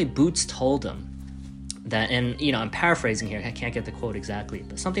 when apparently Boots told him that, and I'm paraphrasing here, I can't get the quote exactly,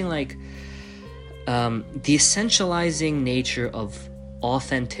 but something like, the essentializing nature of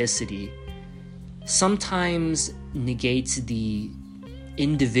authenticity sometimes negates the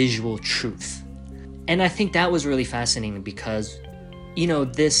individual truth. And I think that was really fascinating because,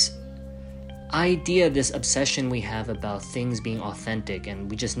 this idea, this obsession we have about things being authentic, and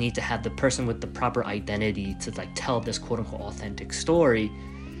we just need to have the person with the proper identity to tell this quote-unquote authentic story,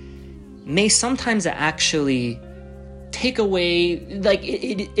 may sometimes actually take away,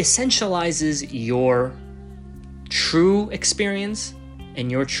 it essentializes your true experience and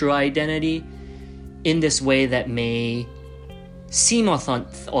your true identity in this way that may seem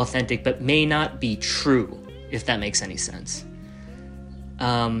authentic but may not be true, if that makes any sense.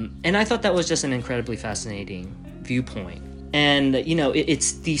 And I thought that was just an incredibly fascinating viewpoint. And,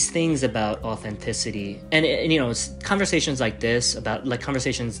 it's these things about authenticity. And, it's conversations like this, about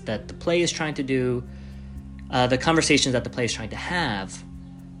conversations that the play is trying to do, the conversations that the play is trying to have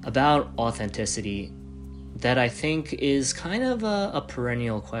about authenticity, that I think is kind of a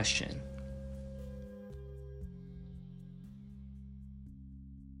perennial question.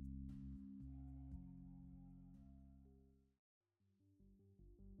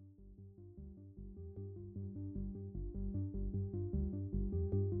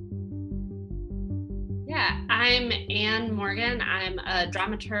 Yeah, I'm Anne Morgan. I'm a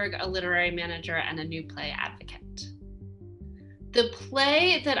dramaturg, a literary manager, and a new play advocate. The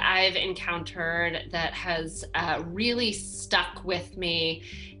play that I've encountered that has really stuck with me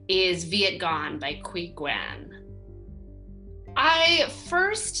is Viet Gone by Quy Nguyen. I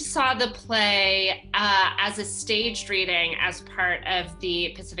first saw the play as a staged reading as part of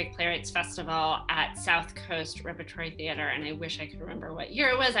the Pacific Playwrights Festival at South Coast Repertory Theater, and I wish I could remember what year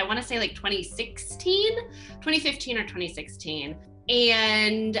it was. I want to say 2015 or 2016.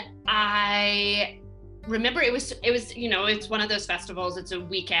 And I remember it was it's one of those festivals, it's a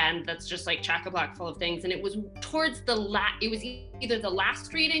weekend that's just chock-a-block full of things, and it was towards it was either the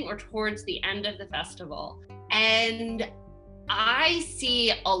last reading or towards the end of the festival. And I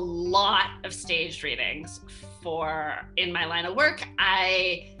see a lot of staged readings in my line of work.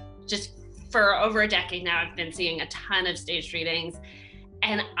 I just, for over a decade now, I've been seeing a ton of staged readings,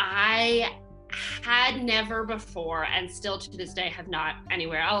 and I had never before, and still to this day have not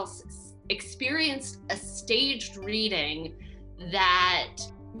anywhere else, experienced a staged reading that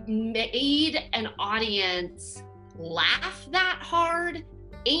made an audience laugh that hard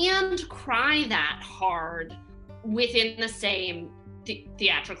and cry that hard within the same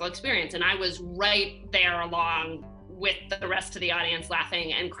theatrical experience. And I was right there along with the rest of the audience,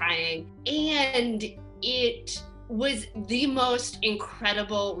 laughing and crying. And it was the most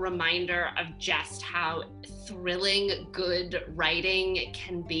incredible reminder of just how thrilling good writing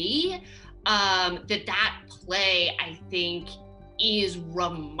can be. That play, I think, is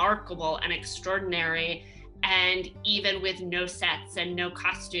remarkable and extraordinary. And even with no sets and no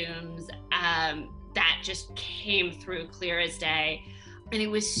costumes, that just came through clear as day. And it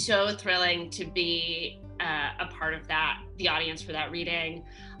was so thrilling to be a part of that, the audience for that reading.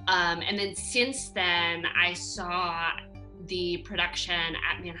 And then since then, I saw the production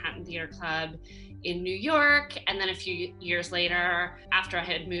at Manhattan Theater Club in New York. And then a few years later, after I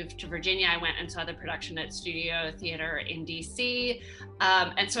had moved to Virginia, I went and saw the production at Studio Theater in DC.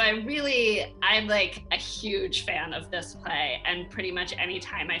 And so I'm a huge fan of this play. And pretty much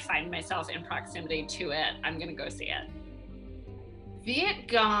anytime I find myself in proximity to it, I'm gonna go see it. Viet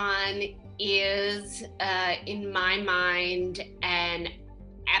Gone is, in my mind, an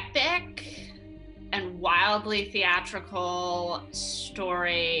epic and wildly theatrical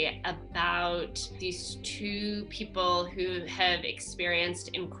story about these two people who have experienced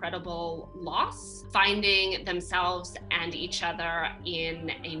incredible loss, finding themselves and each other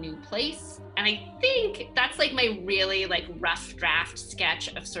in a new place. And I think that's my really rough draft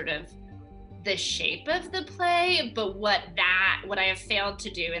sketch of sort of the shape of the play. But what I have failed to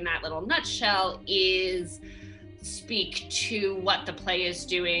do in that little nutshell is speak to what the play is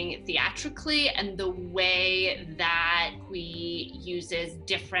doing theatrically and the way that Quy uses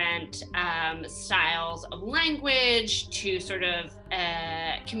different styles of language to sort of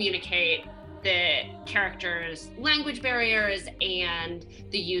communicate the characters' language barriers, and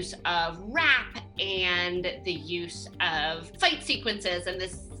the use of rap and the use of fight sequences and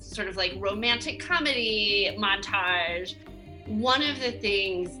this sort of romantic comedy montage. One of the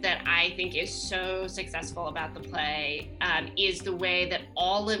things that I think is so successful about the play is the way that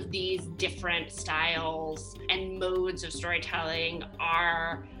all of these different styles and modes of storytelling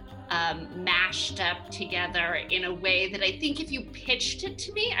are mashed up together in a way that I think if you pitched it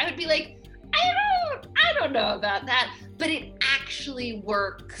to me, I would be like, I I don't know about that, but it actually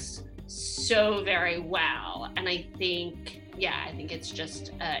works so very well. And I think it's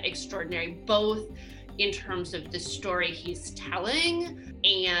just extraordinary, both in terms of the story he's telling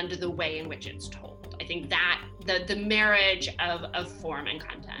and the way in which it's told. I think that the marriage of form and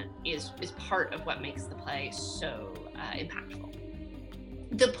content is part of what makes the play so impactful.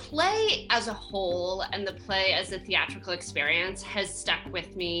 The play as a whole and the play as a theatrical experience has stuck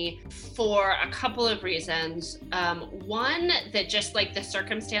with me for a couple of reasons. One, that just like the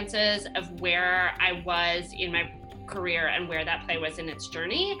circumstances of where I was in my career and where that play was in its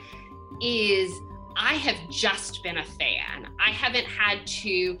journey is I have just been a fan. I haven't had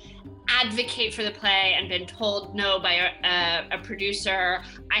to advocate for the play and been told no by a producer.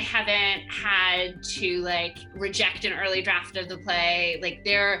 I haven't had to like reject an early draft of the play.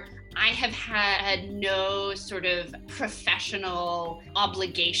 I have had no sort of professional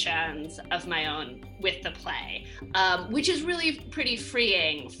obligations of my own with the play, which is really pretty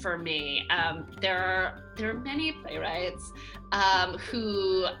freeing for me. There are many playwrights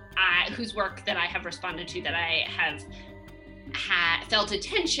whose work that I have responded to that I have felt a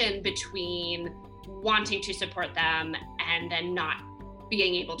tension between wanting to support them and then not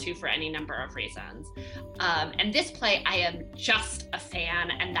being able to for any number of reasons. And this play, I am just a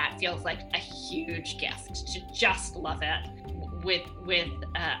fan, and that feels like a huge gift to just love it with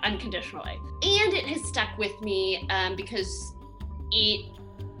unconditionally. And it has stuck with me because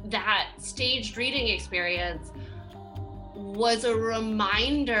that staged reading experience was a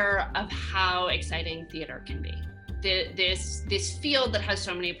reminder of how exciting theater can be. This field that has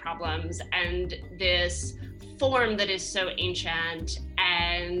so many problems, and this form that is so ancient,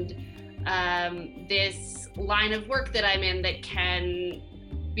 and this line of work that I'm in that can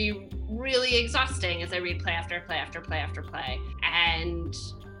be really exhausting as I read play after play after play after play. And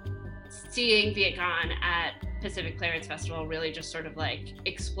seeing Viet Gone at Pacific Playwrights Festival really just sort of like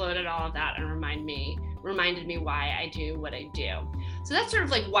exploded all of that and reminded me why I do what I do. So that's sort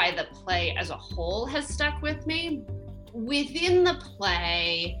of like why the play as a whole has stuck with me. Within the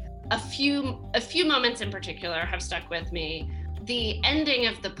play, a few moments in particular have stuck with me. The ending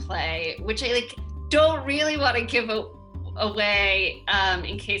of the play, which I don't really want to give away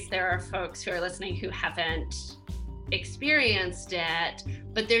in case there are folks who are listening who haven't experienced it,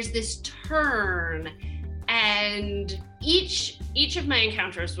 but there's this turn, and each of my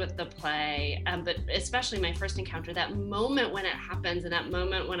encounters with the play, but especially my first encounter, that moment when it happens and that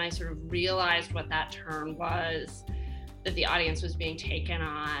moment when I sort of realized what that turn was that the audience was being taken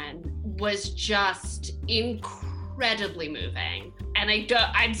on, was just incredibly moving. And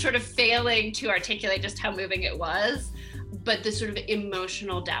I'm sort of failing to articulate just how moving it was, but the sort of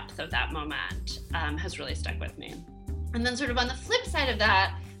emotional depth of that moment has really stuck with me. And then sort of on the flip side of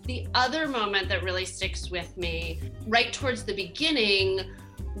that, the other moment that really sticks with me, right towards the beginning,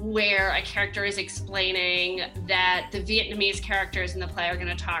 where a character is explaining that the Vietnamese characters in the play are going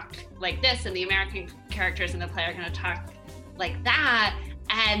to talk like this and the American characters in the play are going to talk like that,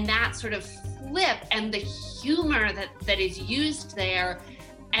 and that sort of flip and the humor that is used there,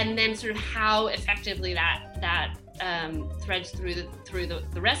 and then sort of how effectively that threads through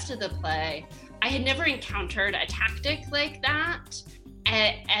the rest of the play. I had never encountered a tactic like that,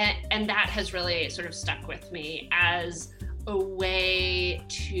 and that has really sort of stuck with me as a way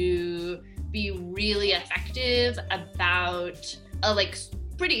to be really effective about a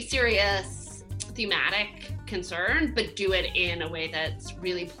pretty serious thematic concern, but do it in a way that's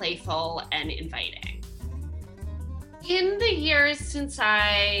really playful and inviting. In the years since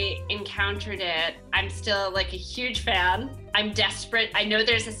I encountered it, I'm still a huge fan. I'm desperate. I know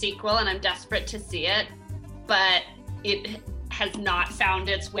there's a sequel and I'm desperate to see it, but it has not found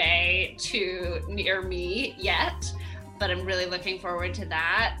its way to near me yet, but I'm really looking forward to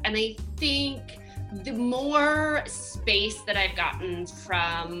that. And I think the more space that I've gotten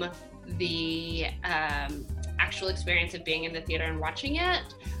from the actual experience of being in the theater and watching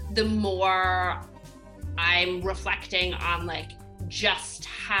it, the more I'm reflecting on just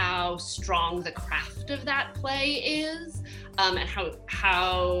how strong the craft of that play is, and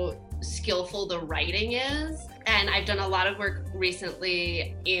how skillful the writing is. And I've done a lot of work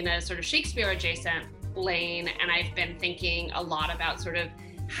recently in a sort of Shakespeare adjacent lane, and I've been thinking a lot about sort of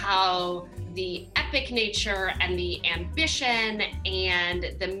how the epic nature and the ambition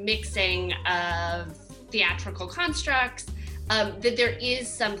and the mixing of theatrical constructs, that there is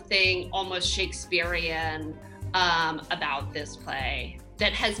something almost Shakespearean about this play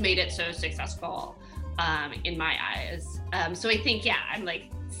that has made it so successful in my eyes. So I think, I'm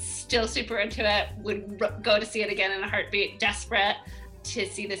still super into it, would go to see it again in a heartbeat, desperate, to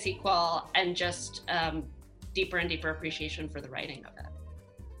see the sequel and just deeper and deeper appreciation for the writing of it.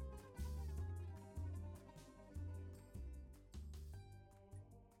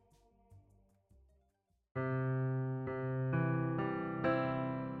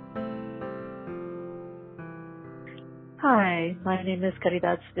 Hi, my name is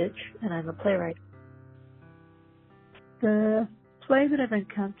Caridad Stitch, and I'm a playwright. The play that I've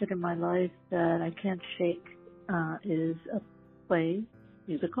encountered in my life that I can't shake is a play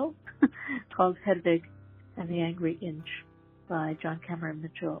musical called Hedwig and the Angry Inch by John Cameron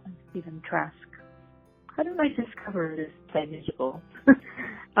Mitchell and Stephen Trask. How did I discover this play musical?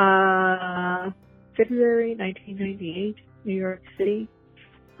 February 1998, New York City.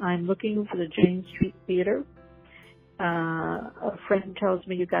 I'm looking for the Jane Street Theater. A friend tells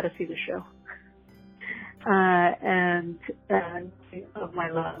me you got to see the show, and of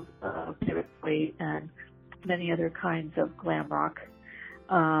my love of lyrically and many other kinds of glam rock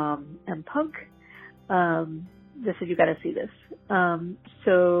and punk. They said you got to see this.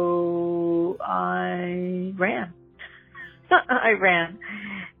 So I ran. I ran,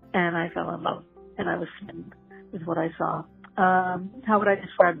 and I fell in love, and I was smitten with what I saw. How would I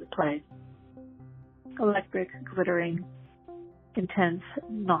describe the play? Electric, glittering, intense,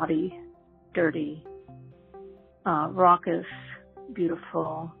 naughty, dirty, raucous,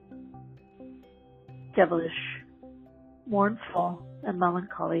 beautiful, devilish, mournful, and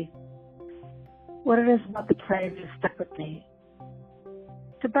melancholy. What it is about the play just stuck with me.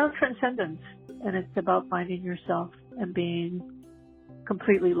 It's about transcendence, and it's about finding yourself and being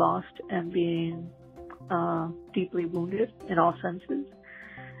completely lost and being deeply wounded in all senses,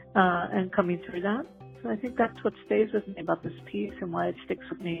 and coming through that. So I think that's what stays with me about this piece and why it sticks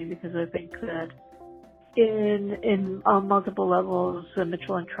with me, because I think that on multiple levels,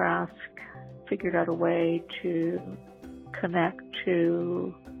 Mitchell and Trask figured out a way to connect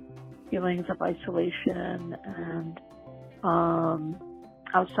to feelings of isolation and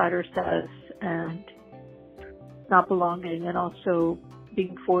outsider status and not belonging, and also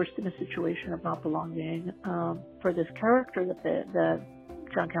being forced in a situation of not belonging for this character that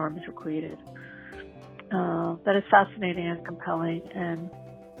John Cameron Mitchell created. That is fascinating and compelling and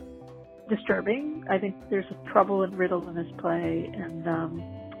disturbing. I think there's a trouble and riddle in this play, and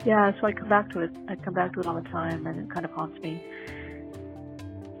so I come back to it. I come back to it all the time, and it kind of haunts me.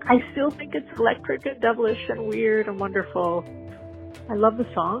 I still think it's electric and devilish and weird and wonderful. I love the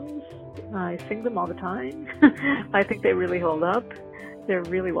songs. I sing them all the time. I think they really hold up. They're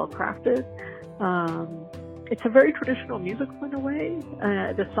really well crafted. It's a very traditional musical in a way.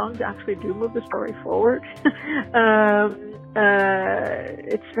 The songs actually do move the story forward.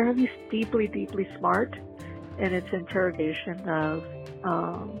 It's very deeply, deeply smart in its interrogation of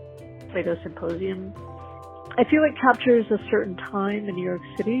Plato's Symposium. I feel it captures a certain time in New York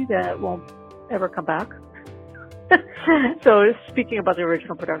City that won't ever come back. So speaking about the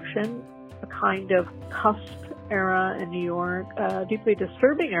original production, a kind of cusp era in New York, deeply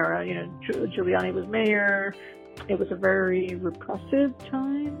disturbing era. You know, Giuliani was mayor. It was a very repressive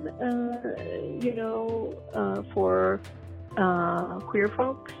time, for queer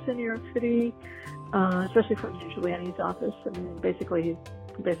folks in New York City, especially from Giuliani's office. I mean, basically,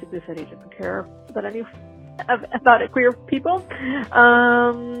 he said he didn't care about queer people.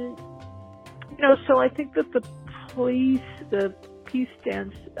 So I think that the piece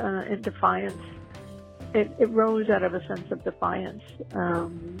stands in defiance. It rose out of a sense of defiance,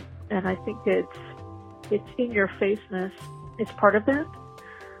 and I think its in-your-faceness is part of that.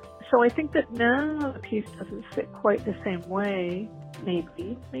 So I think that now the piece doesn't fit quite the same way,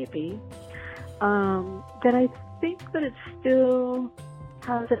 maybe. That I think that it still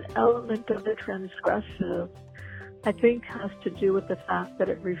has an element of the transgressive. I think has to do with the fact that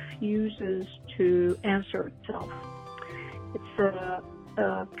it refuses to answer itself. It's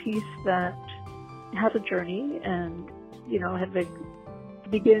a piece that has a journey, and Hedwig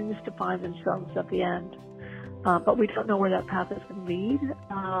begins to find themselves at the end, but we don't know where that path is going to lead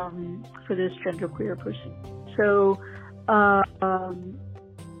for this genderqueer person. So I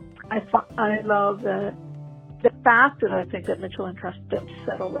love the fact that I think that Mitchell and Trask don't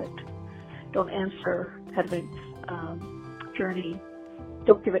settle it, don't answer Hedwig's journey,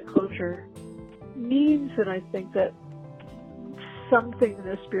 don't give it closure, means that I think that something in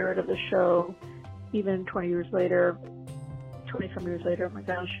the spirit of the show, even 20 years later, 20-some years later, oh my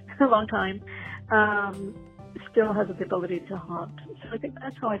gosh, a long time, still has the ability to haunt. So I think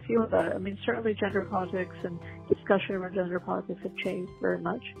that's how I feel about it. I mean, certainly gender politics and discussion around gender politics have changed very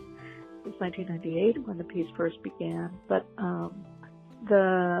much since 1998 when the piece first began. But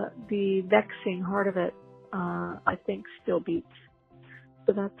the vexing heart of it, I think, still beats.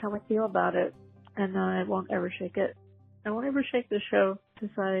 But that's how I feel about it, and I won't ever shake it. I won't ever shake this show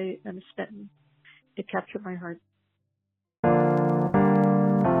because I am smitten. It captured my heart.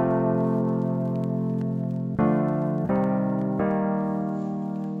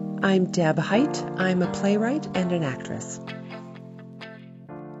 I'm Deb Height. I'm a playwright and an actress.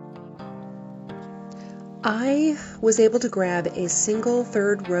 I was able to grab a single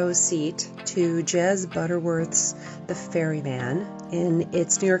third row seat to Jez Butterworth's The Ferryman in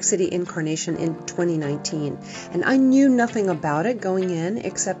its New York City incarnation in 2019. And I knew nothing about it going in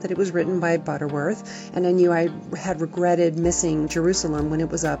except that it was written by Butterworth, and I knew I had regretted missing Jerusalem when it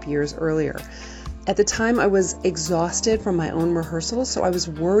was up years earlier. At the time, I was exhausted from my own rehearsal, so I was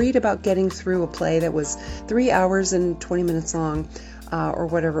worried about getting through a play that was 3 hours and 20 minutes long, or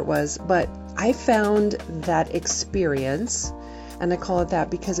whatever it was. But I found that experience, and I call it that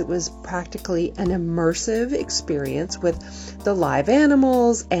because it was practically an immersive experience with the live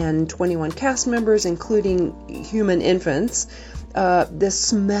animals and 21 cast members, including human infants, the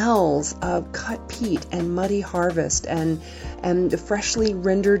smells of cut peat and muddy harvest and the freshly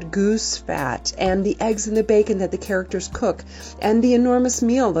rendered goose fat and the eggs and the bacon that the characters cook and the enormous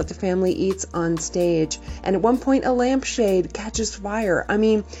meal that the family eats on stage. And at one point a lampshade catches fire. I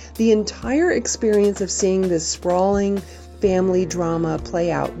mean, the entire experience of seeing this sprawling family drama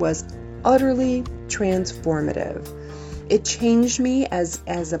play out was utterly transformative. It changed me as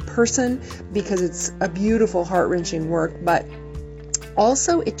a person because it's a beautiful, heart-wrenching work, but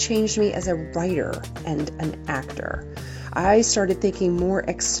also it changed me as a writer and an actor. I started thinking more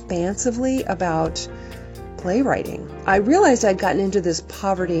expansively about playwriting. I realized I'd gotten into this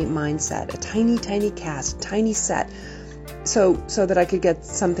poverty mindset, a tiny, tiny cast, tiny set, so that I could get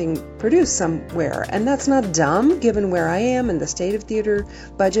something produced somewhere. And that's not dumb, given where I am and the state of theater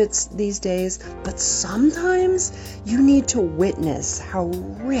budgets these days. But sometimes you need to witness how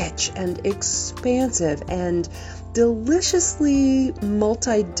rich and expansive and deliciously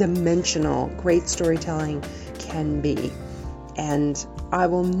multi-dimensional great storytelling can be. And I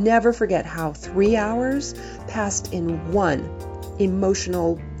will never forget how 3 hours passed in one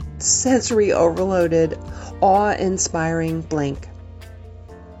emotional, sensory overloaded, awe-inspiring blink.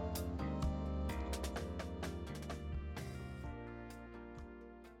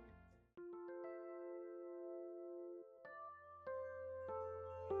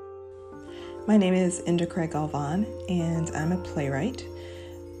 My name is Inda Craig Galvan, and I'm a playwright.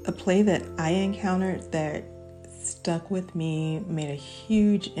 A play that I encountered that stuck with me, made a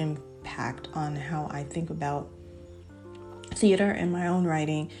huge impact on how I think about theater and my own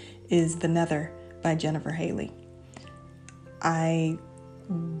writing, is The Nether by Jennifer Haley. I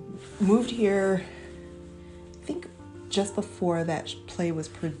moved here, I think, just before that play was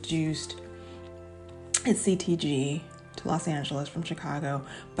produced at CTG to Los Angeles from Chicago,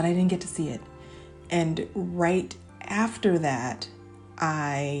 but I didn't get to see it. And right after that,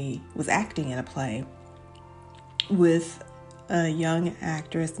 I was acting in a play with a young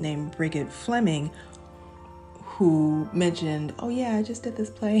actress named Brigitte Fleming, who mentioned, oh yeah, I just did this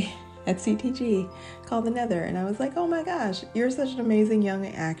play at CTG called The Nether. And I was like, oh my gosh, you're such an amazing young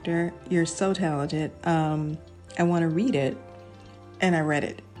actor. You're so talented. I want to read it. And I read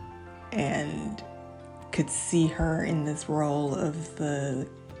it and could see her in this role of the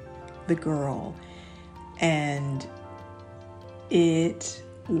girl. And it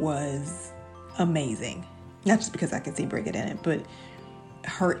was amazing. Not just because I could see Brigitte in it, but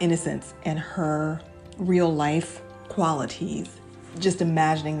her innocence and her real life qualities. Just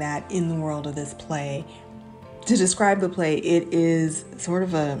imagining that in the world of this play. To describe the play, it is sort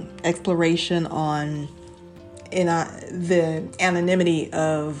of an exploration on the anonymity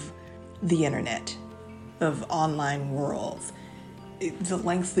of the internet, of online worlds, the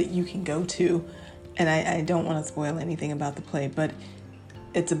lengths that you can go to. And I don't want to spoil anything about the play, but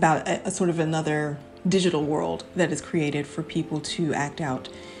it's about a sort of another digital world that is created for people to act out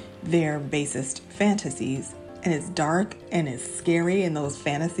their basest fantasies. And it's dark and it's scary, and those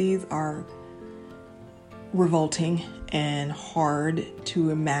fantasies are revolting and hard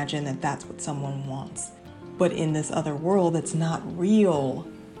to imagine that that's what someone wants. But in this other world that's not real,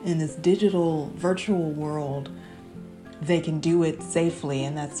 in this digital virtual world, they can do it safely,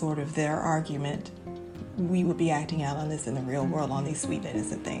 and that's sort of their argument. We would be acting out on this in the real world, on these sweet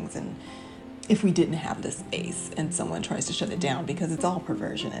innocent things, and if we didn't have this space and someone tries to shut it down because it's all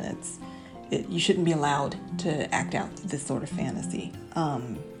perversion and you shouldn't be allowed to act out this sort of fantasy,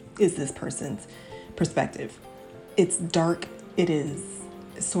 is this person's perspective. It's dark. It is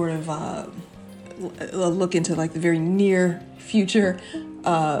sort of a look into like the very near future,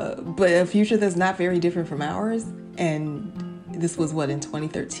 but a future that's not very different from ours. And this was what, in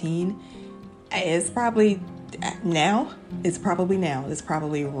 2013? It's probably now. It's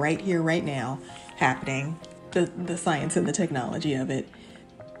probably right here, right now, happening. The science and the technology of it.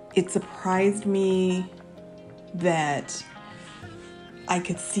 It surprised me that I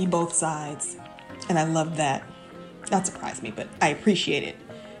could see both sides. And I love that. Not surprised me, but I appreciate it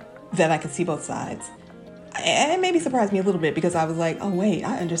that I could see both sides. And it maybe surprised me a little bit because I was like, oh wait,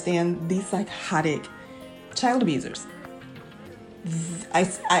 I understand these psychotic child abusers.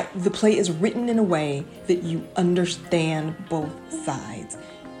 The play is written in a way that you understand both sides.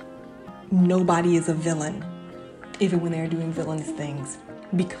 Nobody is a villain, even when they're doing villainous things,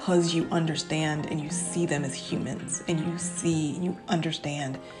 because you understand and you see them as humans, and you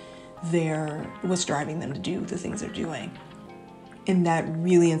understand what's driving them to do the things they're doing. And that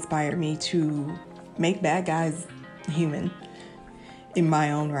really inspired me to make bad guys human in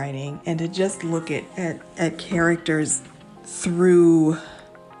my own writing, and to just look at characters through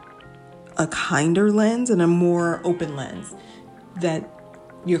a kinder lens and a more open lens, that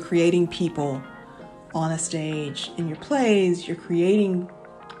you're creating people on a stage in your plays, you're creating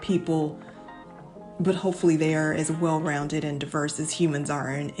people, but hopefully they are as well-rounded and diverse as humans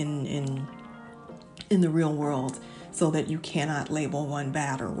are in the real world, so that you cannot label one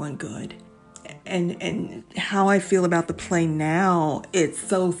bad or one good. And how I feel about the play now, it's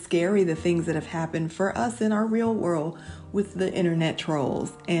so scary, the things that have happened for us in our real world with the internet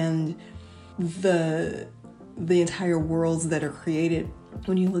trolls and the entire worlds that are created.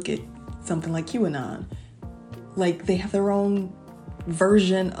 When you look at something like QAnon, like they have their own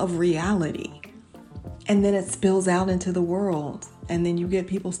version of reality, and then it spills out into the world, and then you get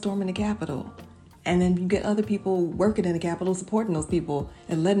people storming the Capitol, and then you get other people working in the Capitol supporting those people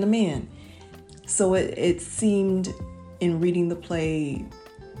and letting them in. So it seemed, in reading the play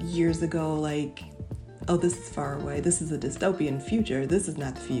years ago, like, oh, this is far away. This is a dystopian future. This is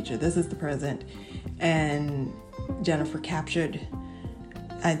not the future. This is the present. And Jennifer captured,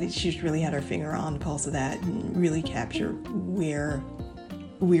 I think she's really had her finger on the pulse of that, and really captured where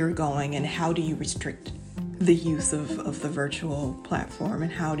we're going, and how do you restrict the use of the virtual platform,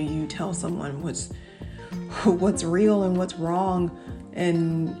 and how do you tell someone what's real and what's wrong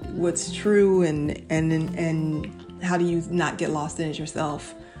and what's true, and how do you not get lost in it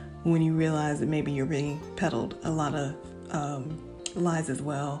yourself when you realize that maybe you're being peddled a lot of lies as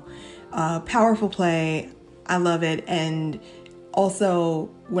well. Powerful play. I love it. And also,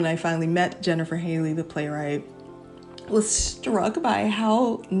 when I finally met Jennifer Haley, the playwright, was struck by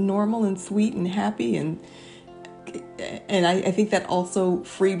how normal and sweet and happy, and I think that also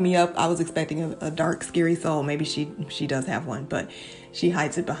freed me up. I was expecting a dark, scary soul. Maybe she does have one, but she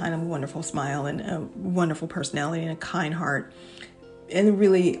hides it behind a wonderful smile and a wonderful personality and a kind heart. And it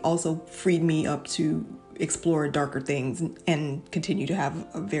really also freed me up to explore darker things and continue to have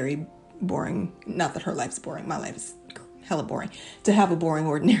a very boring, not that her life's boring, my life is hella boring, to have a boring,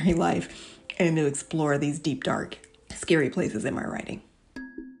 ordinary life and to explore these deep, dark, scary places in my writing.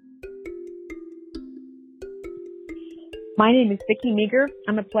 My name is Vicki Meager.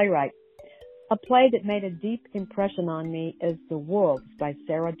 I'm a playwright. A play that made a deep impression on me is The Wolves by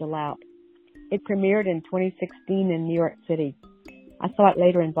Sarah DeLaup. It premiered in 2016 in New York City. I saw it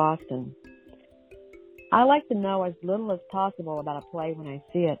later in Boston. I like to know as little as possible about a play when I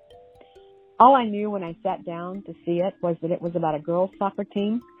see it. All I knew when I sat down to see it was that it was about a girls' soccer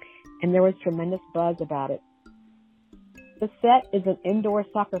team, and there was tremendous buzz about it. The set is an indoor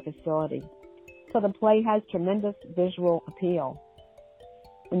soccer facility, so the play has tremendous visual appeal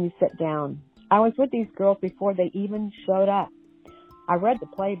when you sit down. I was with these girls before they even showed up. I read the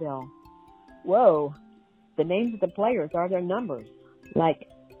playbill. Whoa, the names of the players are their numbers, like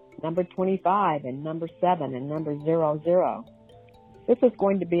number 25 and number 7 and number 00. This is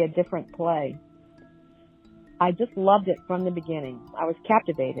going to be a different play. I just loved it from the beginning. I was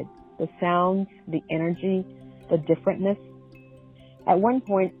captivated. The sounds, the energy, the differentness. At one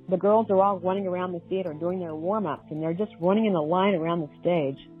point, the girls are all running around the theater doing their warm-ups, and they're just running in a line around the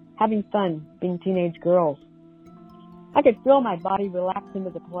stage, having fun, being teenage girls. I could feel my body relax into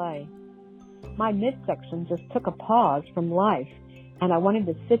the play. My midsection just took a pause from life, and I wanted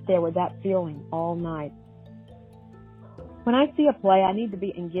to sit there with that feeling all night. When I see a play, I need to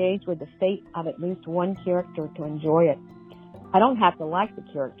be engaged with the fate of at least one character to enjoy it. I don't have to like the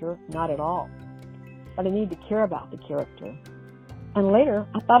character, not at all, but I need to care about the character. And later,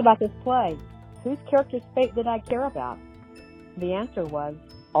 I thought about this play. Whose character's fate did I care about? The answer was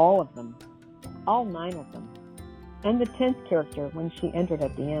all of them. All 9 of them. And the 10th character when she entered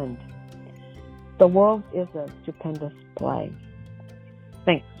at the end. The Wolves is a stupendous play.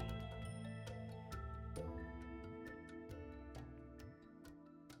 Thanks.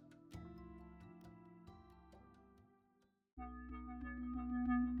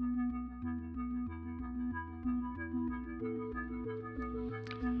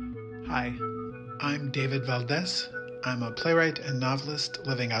 Hi, I'm David Valdez. I'm a playwright and novelist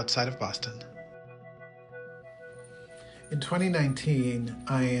living outside of Boston. In 2019,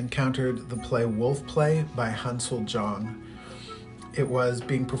 I encountered the play Wolf Play by Hansel Jong. It was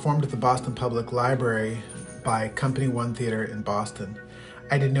being performed at the Boston Public Library by Company One Theater in Boston.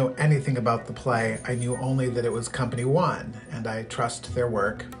 I didn't know anything about the play. I knew only that it was Company One, and I trust their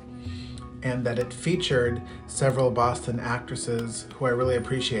work, and that it featured several Boston actresses who I really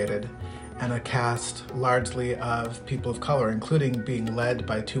appreciated, and a cast largely of people of color, including being led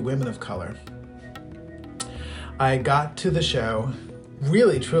by two women of color. I got to the show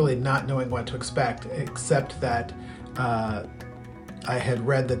really, truly not knowing what to expect, except that I had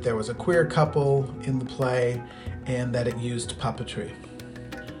read that there was a queer couple in the play and that it used puppetry.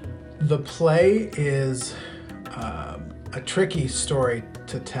 The play is a tricky story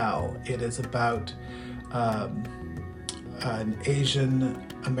to tell. It is about an Asian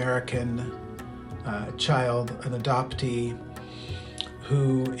American child, an adoptee,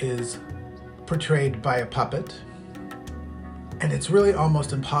 who is portrayed by a puppet. And it's really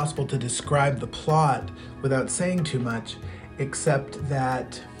almost impossible to describe the plot without saying too much, except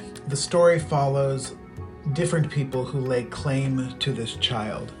that the story follows different people who lay claim to this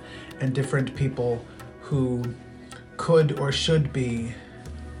child and different people who could or should be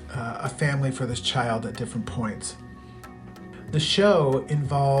a family for this child at different points. The show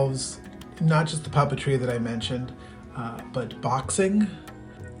involves not just the puppetry that I mentioned, but boxing.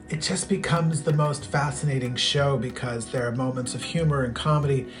 It just becomes the most fascinating show because there are moments of humor and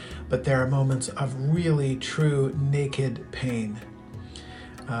comedy, but there are moments of really true naked pain.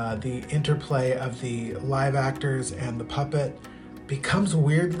 The interplay of the live actors and the puppet becomes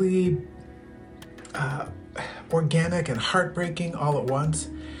weirdly organic and heartbreaking all at once.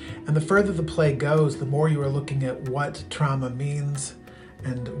 And the further the play goes, the more you are looking at what trauma means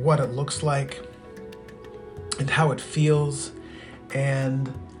and what it looks like and how it feels.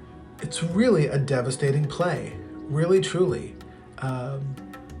 And it's really a devastating play, really, truly.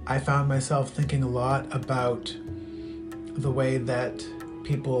 I found myself thinking a lot about the way that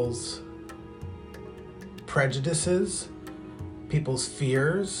people's prejudices, people's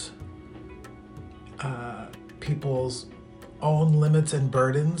fears, people's own limits and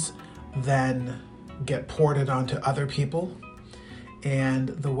burdens then get ported onto other people, and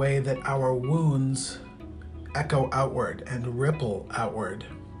the way that our wounds echo outward and ripple outward.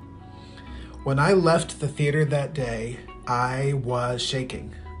 When I left the theater that day, I was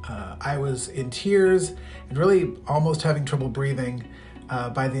shaking. I was in tears and really almost having trouble breathing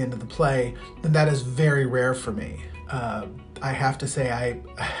by the end of the play, and that is very rare for me. I have to say I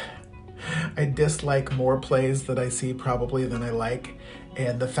dislike more plays that I see probably than I like,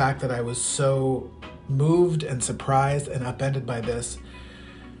 and the fact that I was so moved and surprised and upended by this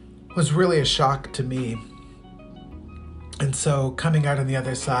was really a shock to me. And so coming out on the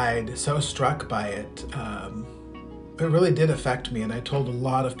other side, so struck by it, it really did affect me, and I told a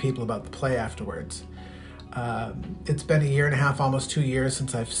lot of people about the play afterwards. It's been 1.5 years, almost 2 years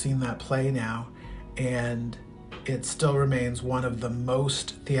since I've seen that play now, and it still remains one of the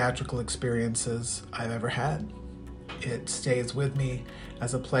most theatrical experiences I've ever had. It stays with me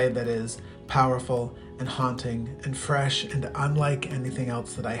as a play that is powerful and haunting and fresh and unlike anything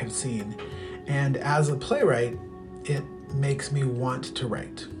else that I have seen. And as a playwright, it makes me want to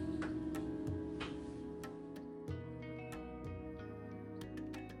write.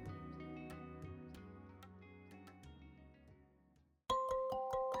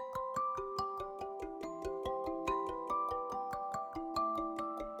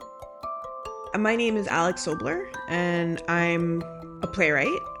 My name is Alex Sobler, and I'm a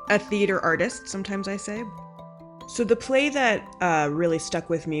playwright, a theater artist, sometimes I say. So the play that really stuck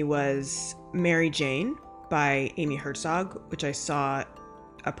with me was Mary Jane by Amy Herzog, which I saw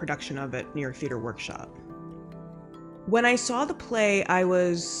a production of at New York Theater Workshop. When I saw the play, I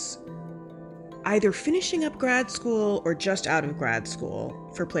was either finishing up grad school or just out of grad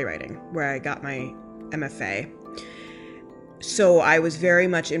school for playwriting, where I got my MFA. So I was very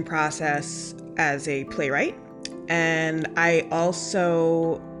much in process as a playwright, and I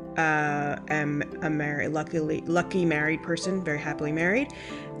also am a lucky married person, very happily married,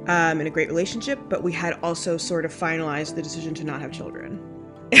 in a great relationship, but we had also sort of finalized the decision to not have children,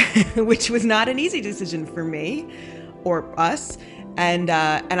 which was not an easy decision for me or us, and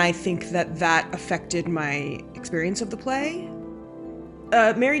I think that affected my experience of the play.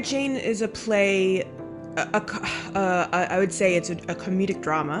 Mary Jane is a play. I would say it's a comedic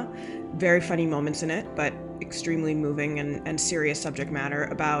drama, very funny moments in it, but extremely moving and serious subject matter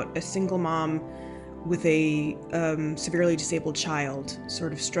about a single mom with a severely disabled child,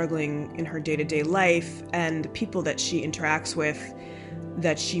 sort of struggling in her day-to-day life, and the people that she interacts with,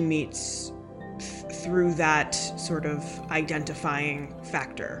 that she meets through that sort of identifying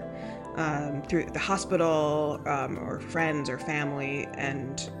factor, through the hospital, or friends or family,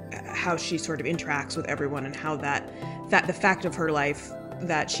 and how she sort of interacts with everyone, and how that the fact of her life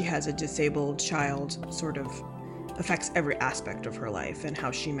that she has a disabled child sort of affects every aspect of her life, and how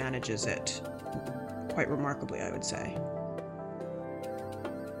she manages it quite remarkably, I would say.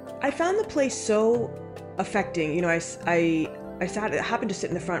 I found the play so affecting. You know, I happened to sit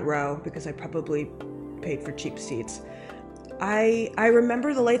in the front row because I probably paid for cheap seats. I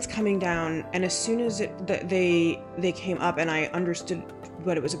remember the lights coming down, and as soon as they came up and I understood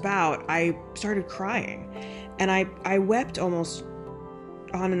what it was about, I started crying, and I wept almost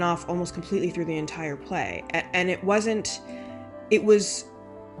on and off, almost completely through the entire play. And it was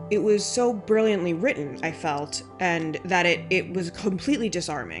so brilliantly written, I felt, and that it was completely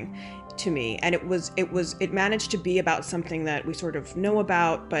disarming to me. And it managed to be about something that we sort of know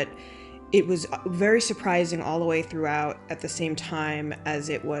about, but it was very surprising all the way throughout, at the same time as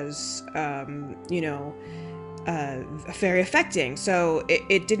it was, very affecting. So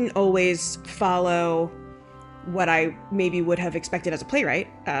it didn't always follow what I maybe would have expected as a playwright.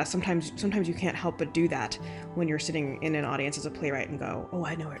 Sometimes you can't help but do that when you're sitting in an audience as a playwright and go, oh,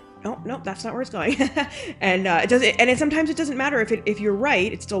 I know it. No, that's not where it's going. And sometimes it doesn't matter if you're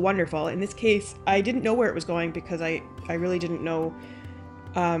right, it's still wonderful. In this case, I didn't know where it was going because I really didn't know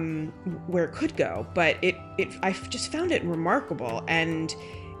where it could go. But I just found it remarkable, and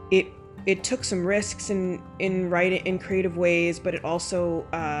it took some risks in writing in creative ways, but it also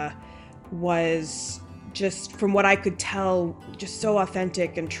was, just from what I could tell, just so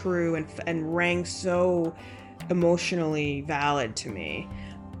authentic and true, and rang so emotionally valid to me.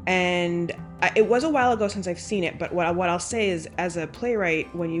 And it was a while ago since I've seen it, but what I'll say is, as a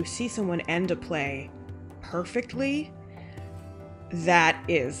playwright, when you see someone end a play perfectly, that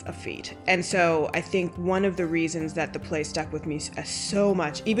is a feat. And so I think one of the reasons that the play stuck with me so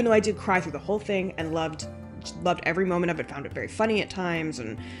much, even though I did cry through the whole thing and loved every moment of it, found it very funny at times,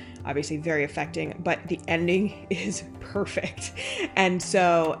 and obviously very affecting, but the ending is perfect. And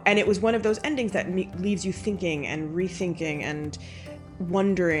it was one of those endings that leaves you thinking and rethinking and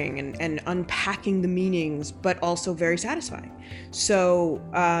wondering and unpacking the meanings, but also very satisfying. So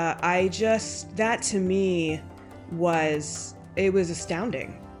that to me was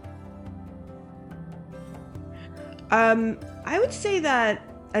astounding. I would say that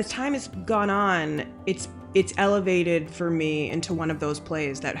as time has gone on, it's elevated for me into one of those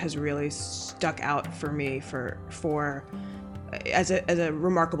plays that has really stuck out for me for as a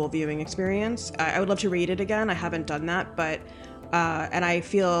remarkable viewing experience. I would love to read it again. I haven't done that, but and I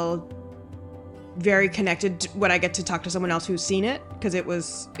feel very connected when I get to talk to someone else who's seen it, because it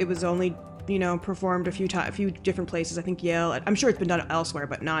was only performed a few different places. I think Yale. I'm sure it's been done elsewhere,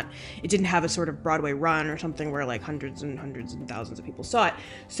 but it didn't have a sort of Broadway run or something where like hundreds and thousands of people saw it.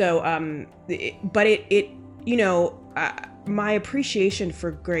 So, my appreciation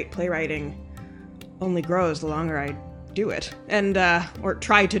for great playwriting only grows the longer I do it, and or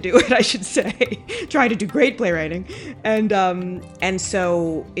try to do it, I should say. Try to do great playwriting, and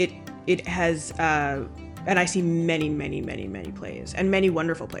so it has. And I see many, many, many, many plays, and many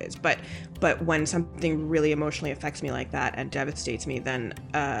wonderful plays. But when something really emotionally affects me like that and devastates me, then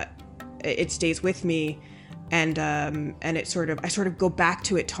it stays with me, and I sort of go back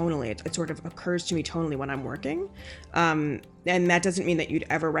to it tonally. It sort of occurs to me tonally when I'm working, and that doesn't mean that you'd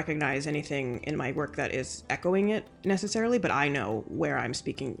ever recognize anything in my work that is echoing it necessarily. But I know where I'm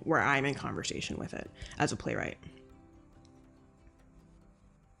speaking, where I'm in conversation with it as a playwright.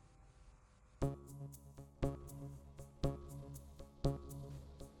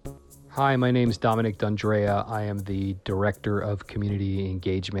 Hi, my name is Dominic D'Andrea. I am the Director of Community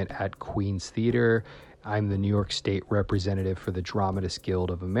Engagement at Queen's Theater. I'm the New York State representative for the Dramatists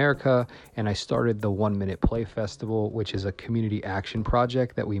Guild of America, and I started the 1 Minute Play Festival, which is a community action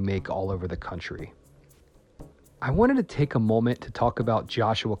project that we make all over the country. I wanted to take a moment to talk about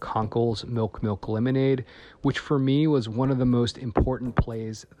Joshua Konkel's Milk, Milk, Lemonade, which for me was one of the most important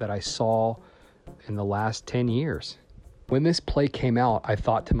plays that I saw in the last 10 years. When this play came out, I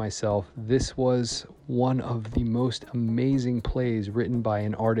thought to myself, this was one of the most amazing plays written by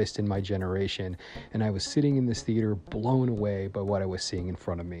an artist in my generation, and I was sitting in this theater blown away by what I was seeing in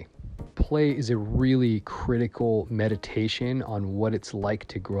front of me. Play is a really critical meditation on what it's like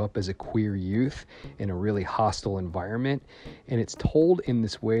to grow up as a queer youth in a really hostile environment, and it's told in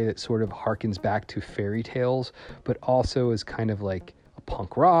this way that sort of harkens back to fairy tales, but also is kind of like a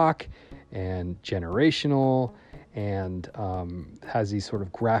punk rock and generational, and has these sort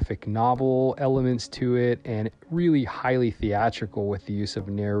of graphic novel elements to it, and really highly theatrical with the use of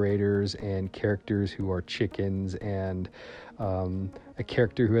narrators and characters who are chickens, and a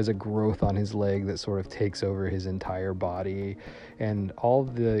character who has a growth on his leg that sort of takes over his entire body, and all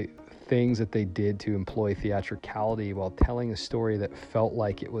the things that they did to employ theatricality while telling a story that felt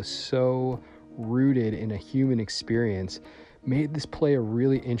like it was so rooted in a human experience made this play a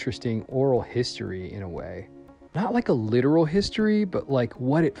really interesting oral history in a way. Not like a literal history, but like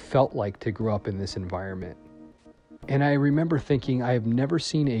what it felt like to grow up in this environment. And I remember thinking, I have never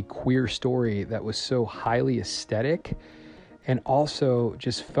seen a queer story that was so highly aesthetic and also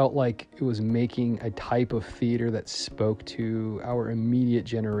just felt like it was making a type of theater that spoke to our immediate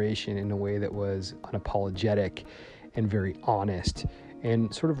generation in a way that was unapologetic and very honest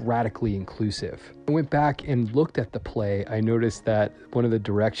and sort of radically inclusive. I went back and looked at the play. I noticed that one of the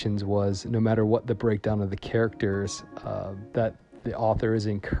directions was, no matter what the breakdown of the characters, that the author is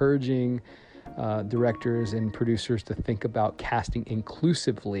encouraging directors and producers to think about casting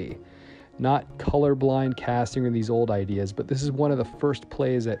inclusively, not colorblind casting or these old ideas, but this is one of the first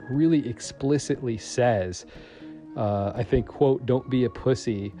plays that really explicitly says, I think, quote, "Don't be a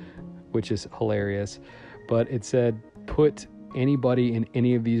pussy," which is hilarious, but it said, put anybody in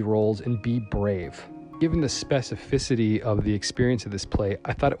any of these roles and be brave. Given the specificity of the experience of this play,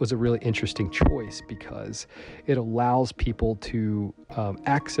 I thought it was a really interesting choice because it allows people to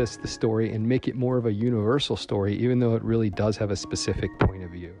access the story and make it more of a universal story, even though it really does have a specific point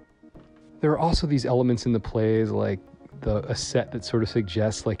of view. There are also these elements in the plays, like a set that sort of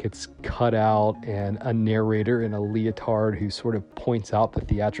suggests like it's cut out, and a narrator in a leotard who sort of points out the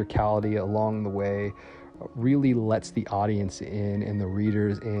theatricality along the way, really lets the audience in and the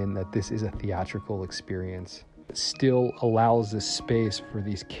readers in that this is a theatrical experience. It still allows this space for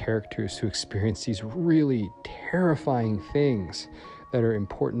these characters to experience these really terrifying things that are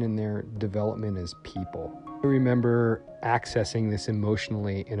important in their development as people. I remember accessing this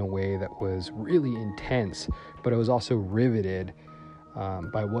emotionally in a way that was really intense, but I was also riveted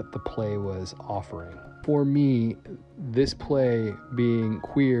by what the play was offering. For me, this play being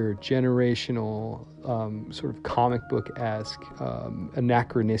queer, generational, sort of comic book-esque,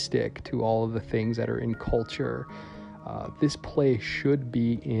 anachronistic to all of the things that are in culture, this play should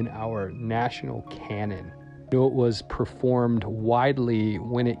be in our national canon. I know it was performed widely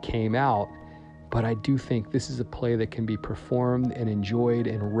when it came out, but I do think this is a play that can be performed and enjoyed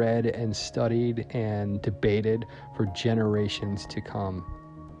and read and studied and debated for generations to come.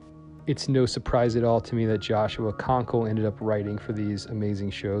 It's no surprise at all to me that Joshua Conkle ended up writing for these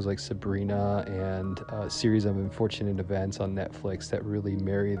amazing shows like Sabrina and a series of unfortunate events on Netflix that really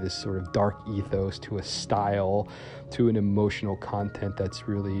marry this sort of dark ethos to a style, to an emotional content that's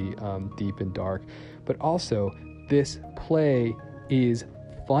really deep and dark. But also, this play is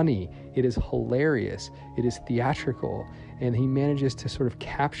funny, it is hilarious, it is theatrical, and he manages to sort of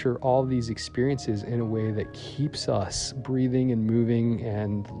capture all these experiences in a way that keeps us breathing and moving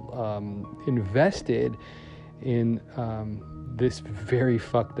and invested in this very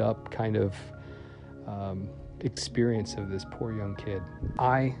fucked up kind of experience of this poor young kid.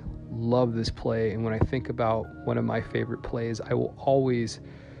 I love this play, and when I think about one of my favorite plays, I will always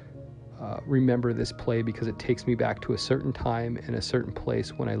remember this play because it takes me back to a certain time and a certain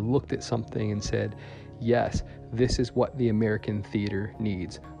place when I looked at something and said, yes, this is what the American theater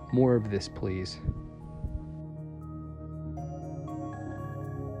needs. More of this, please.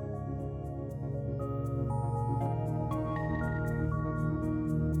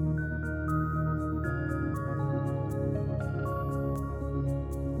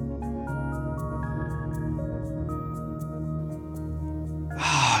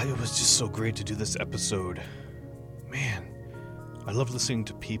 It was just so great to do this episode. Man, I love listening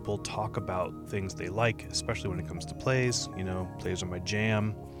to people talk about things they like, especially when it comes to plays. You know, plays are my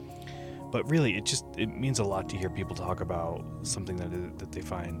jam. But really, it means a lot to hear people talk about something that they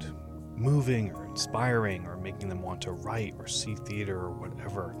find moving or inspiring or making them want to write or see theater or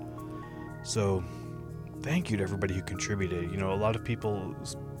whatever. So thank you to everybody who contributed. You know, a lot of people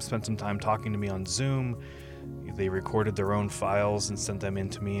spent some time talking to me on Zoom. They recorded their own files and sent them in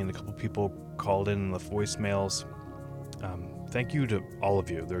to me, and a couple people called in the voicemails. Thank you to all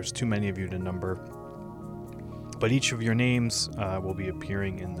of you. There's too many of you to number. But each of your names will be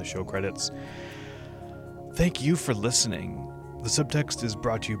appearing in the show credits. Thank you for listening. The Subtext is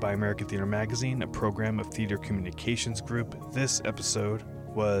brought to you by American Theater Magazine, a program of Theater Communications Group. This episode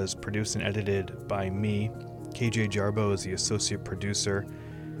was produced and edited by me. KJ Jarbo is the associate producer.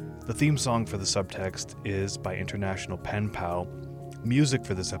 The theme song for The Subtext is by International Pen Pal. Music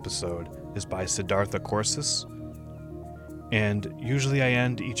for this episode is by Siddhartha Courses. And usually I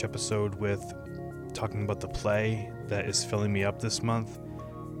end each episode with talking about the play that is filling me up this month.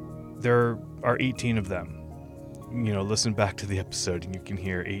 There are 18 of them. Listen back to the episode and you can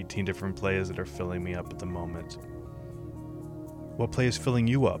hear 18 different plays that are filling me up at the moment. What play is filling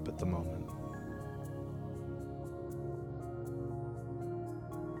you up at the moment?